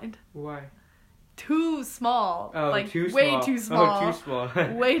my mind. Why? Too small. Oh, like, too way small. too small. Oh, too small.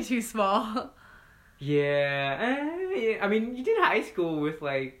 Way too small. Yeah. I mean, you did high school with,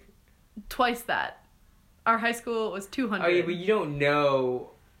 like... Twice that. Our high school was 200. Oh, yeah, but you don't know...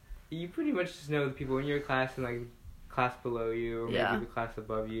 You pretty much just know the people in your class and, like, class below you, or maybe the class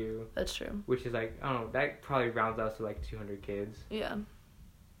above you. That's true. Which is, like, I don't know, that probably rounds out to, like, 200 kids. Yeah.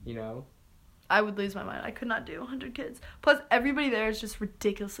 You know? I would lose my mind. I could not do 100 kids. Plus, everybody there is just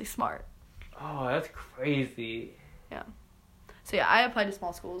ridiculously smart. Oh, that's crazy. Yeah. So, yeah, I applied to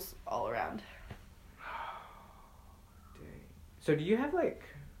small schools all around. Dang. So, do you have, like...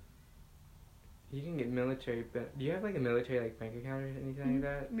 You can get military... Do you have, like, a military, like, bank account or anything like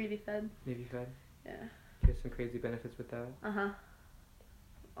that? Navy Fed. Navy Fed? Yeah. Get some crazy benefits with that. Uh-huh.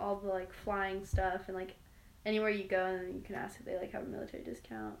 All the, like, flying stuff and, like, anywhere you go and you can ask if they, like, have a military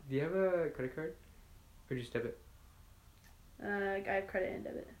discount. Do you have a credit card? Or just debit? I have credit and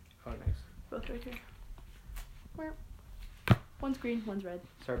debit. Oh, nice. Both right here. One's green, one's red.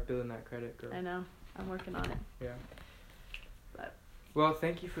 Start building that credit, girl. I know. I'm working on it. Yeah. But. Well,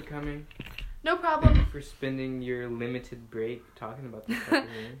 thank you for coming. No problem. Thank you for spending your limited break talking about this stuff with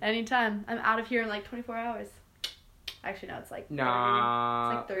me. Anytime. I'm out of here in like 24 hours. Actually, no, it's like 30.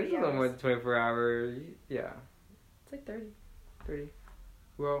 Nah. It's like 30 it's a little more than 24 hours. Yeah. It's like 30. 30.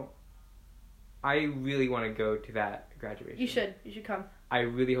 Well, I really want to go to that graduation. You should. You should come. I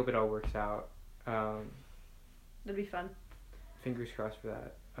really hope it all works out. That'd be fun. Fingers crossed for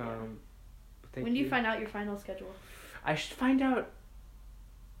that. When do you find out your final schedule? I should find out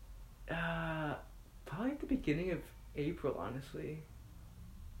probably at the beginning of April, honestly.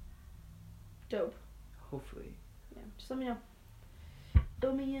 Dope. Hopefully. Yeah, just let me know.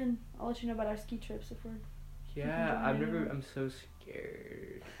 Fill me in. I'll let you know about our ski trips if we're... Yeah, I'm so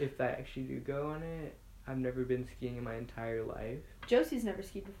scared if I actually do go on it. I've never been skiing in my entire life. Josie's never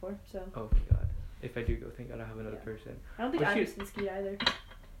skied before, so... Oh, thank God. If I do go, thank God I'll have another person. I don't think Iverson skied either.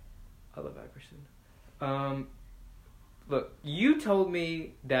 I love Iverson. Look, you told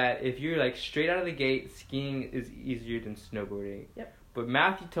me that if you're like straight out of the gate, skiing is easier than snowboarding. Yep. But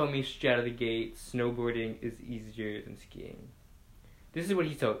Matthew told me straight out of the gate, snowboarding is easier than skiing. This is what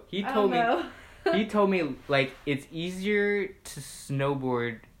he told. He told me like it's easier to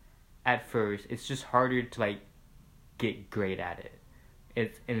snowboard at first. It's just harder to like get great at it.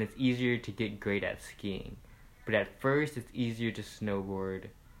 It's easier to get great at skiing. But at first it's easier to snowboard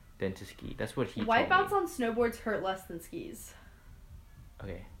than to ski. That's what he told me. Wipeouts on snowboards hurt less than skis.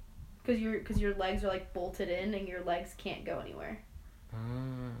 Okay. Because your legs are like bolted in and your legs can't go anywhere.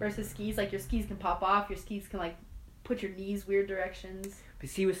 Versus skis, like your skis can pop off, your skis can like put your knees weird directions. But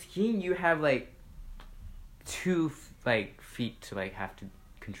see, with skiing you have like 2 feet to like have to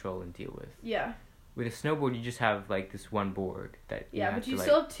control and deal with. Yeah. With a snowboard you just have like this one board that you have but you to,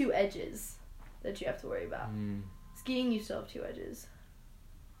 still have 2 edges that you have to worry about. Skiing, you still have 2 edges.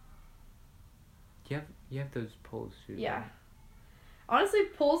 You have those poles too. Yeah. Right? Honestly,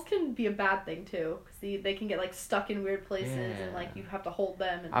 poles can be a bad thing too, because they can get like stuck in weird places and like you have to hold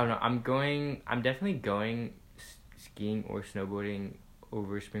them. And I don't know. I'm definitely going skiing or snowboarding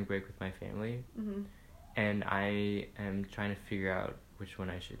over spring break with my family, and I am trying to figure out which one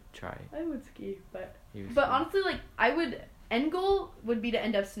I should try. I would ski, but honestly, like end goal would be to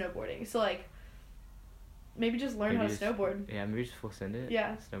end up snowboarding. So like, maybe just learn how to snowboard. Yeah, maybe just full send it.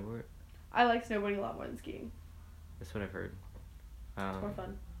 Yeah. Snowboard. I like snowboarding a lot more than skiing. That's what I've heard. It's more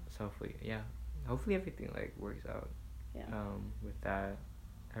fun. So hopefully everything like works out. Yeah. With that,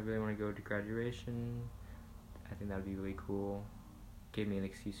 I really want to go to graduation. I think that would be really cool. Gave me an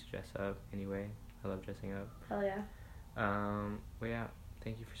excuse to dress up. Anyway, I love dressing up. Hell yeah. Well, yeah.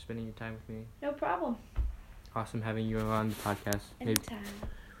 Thank you for spending your time with me. No problem. Awesome having you on the podcast. Anytime.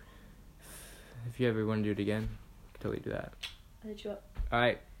 If you ever want to do it again, totally do that. I'll hit you up. All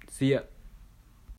right. See ya.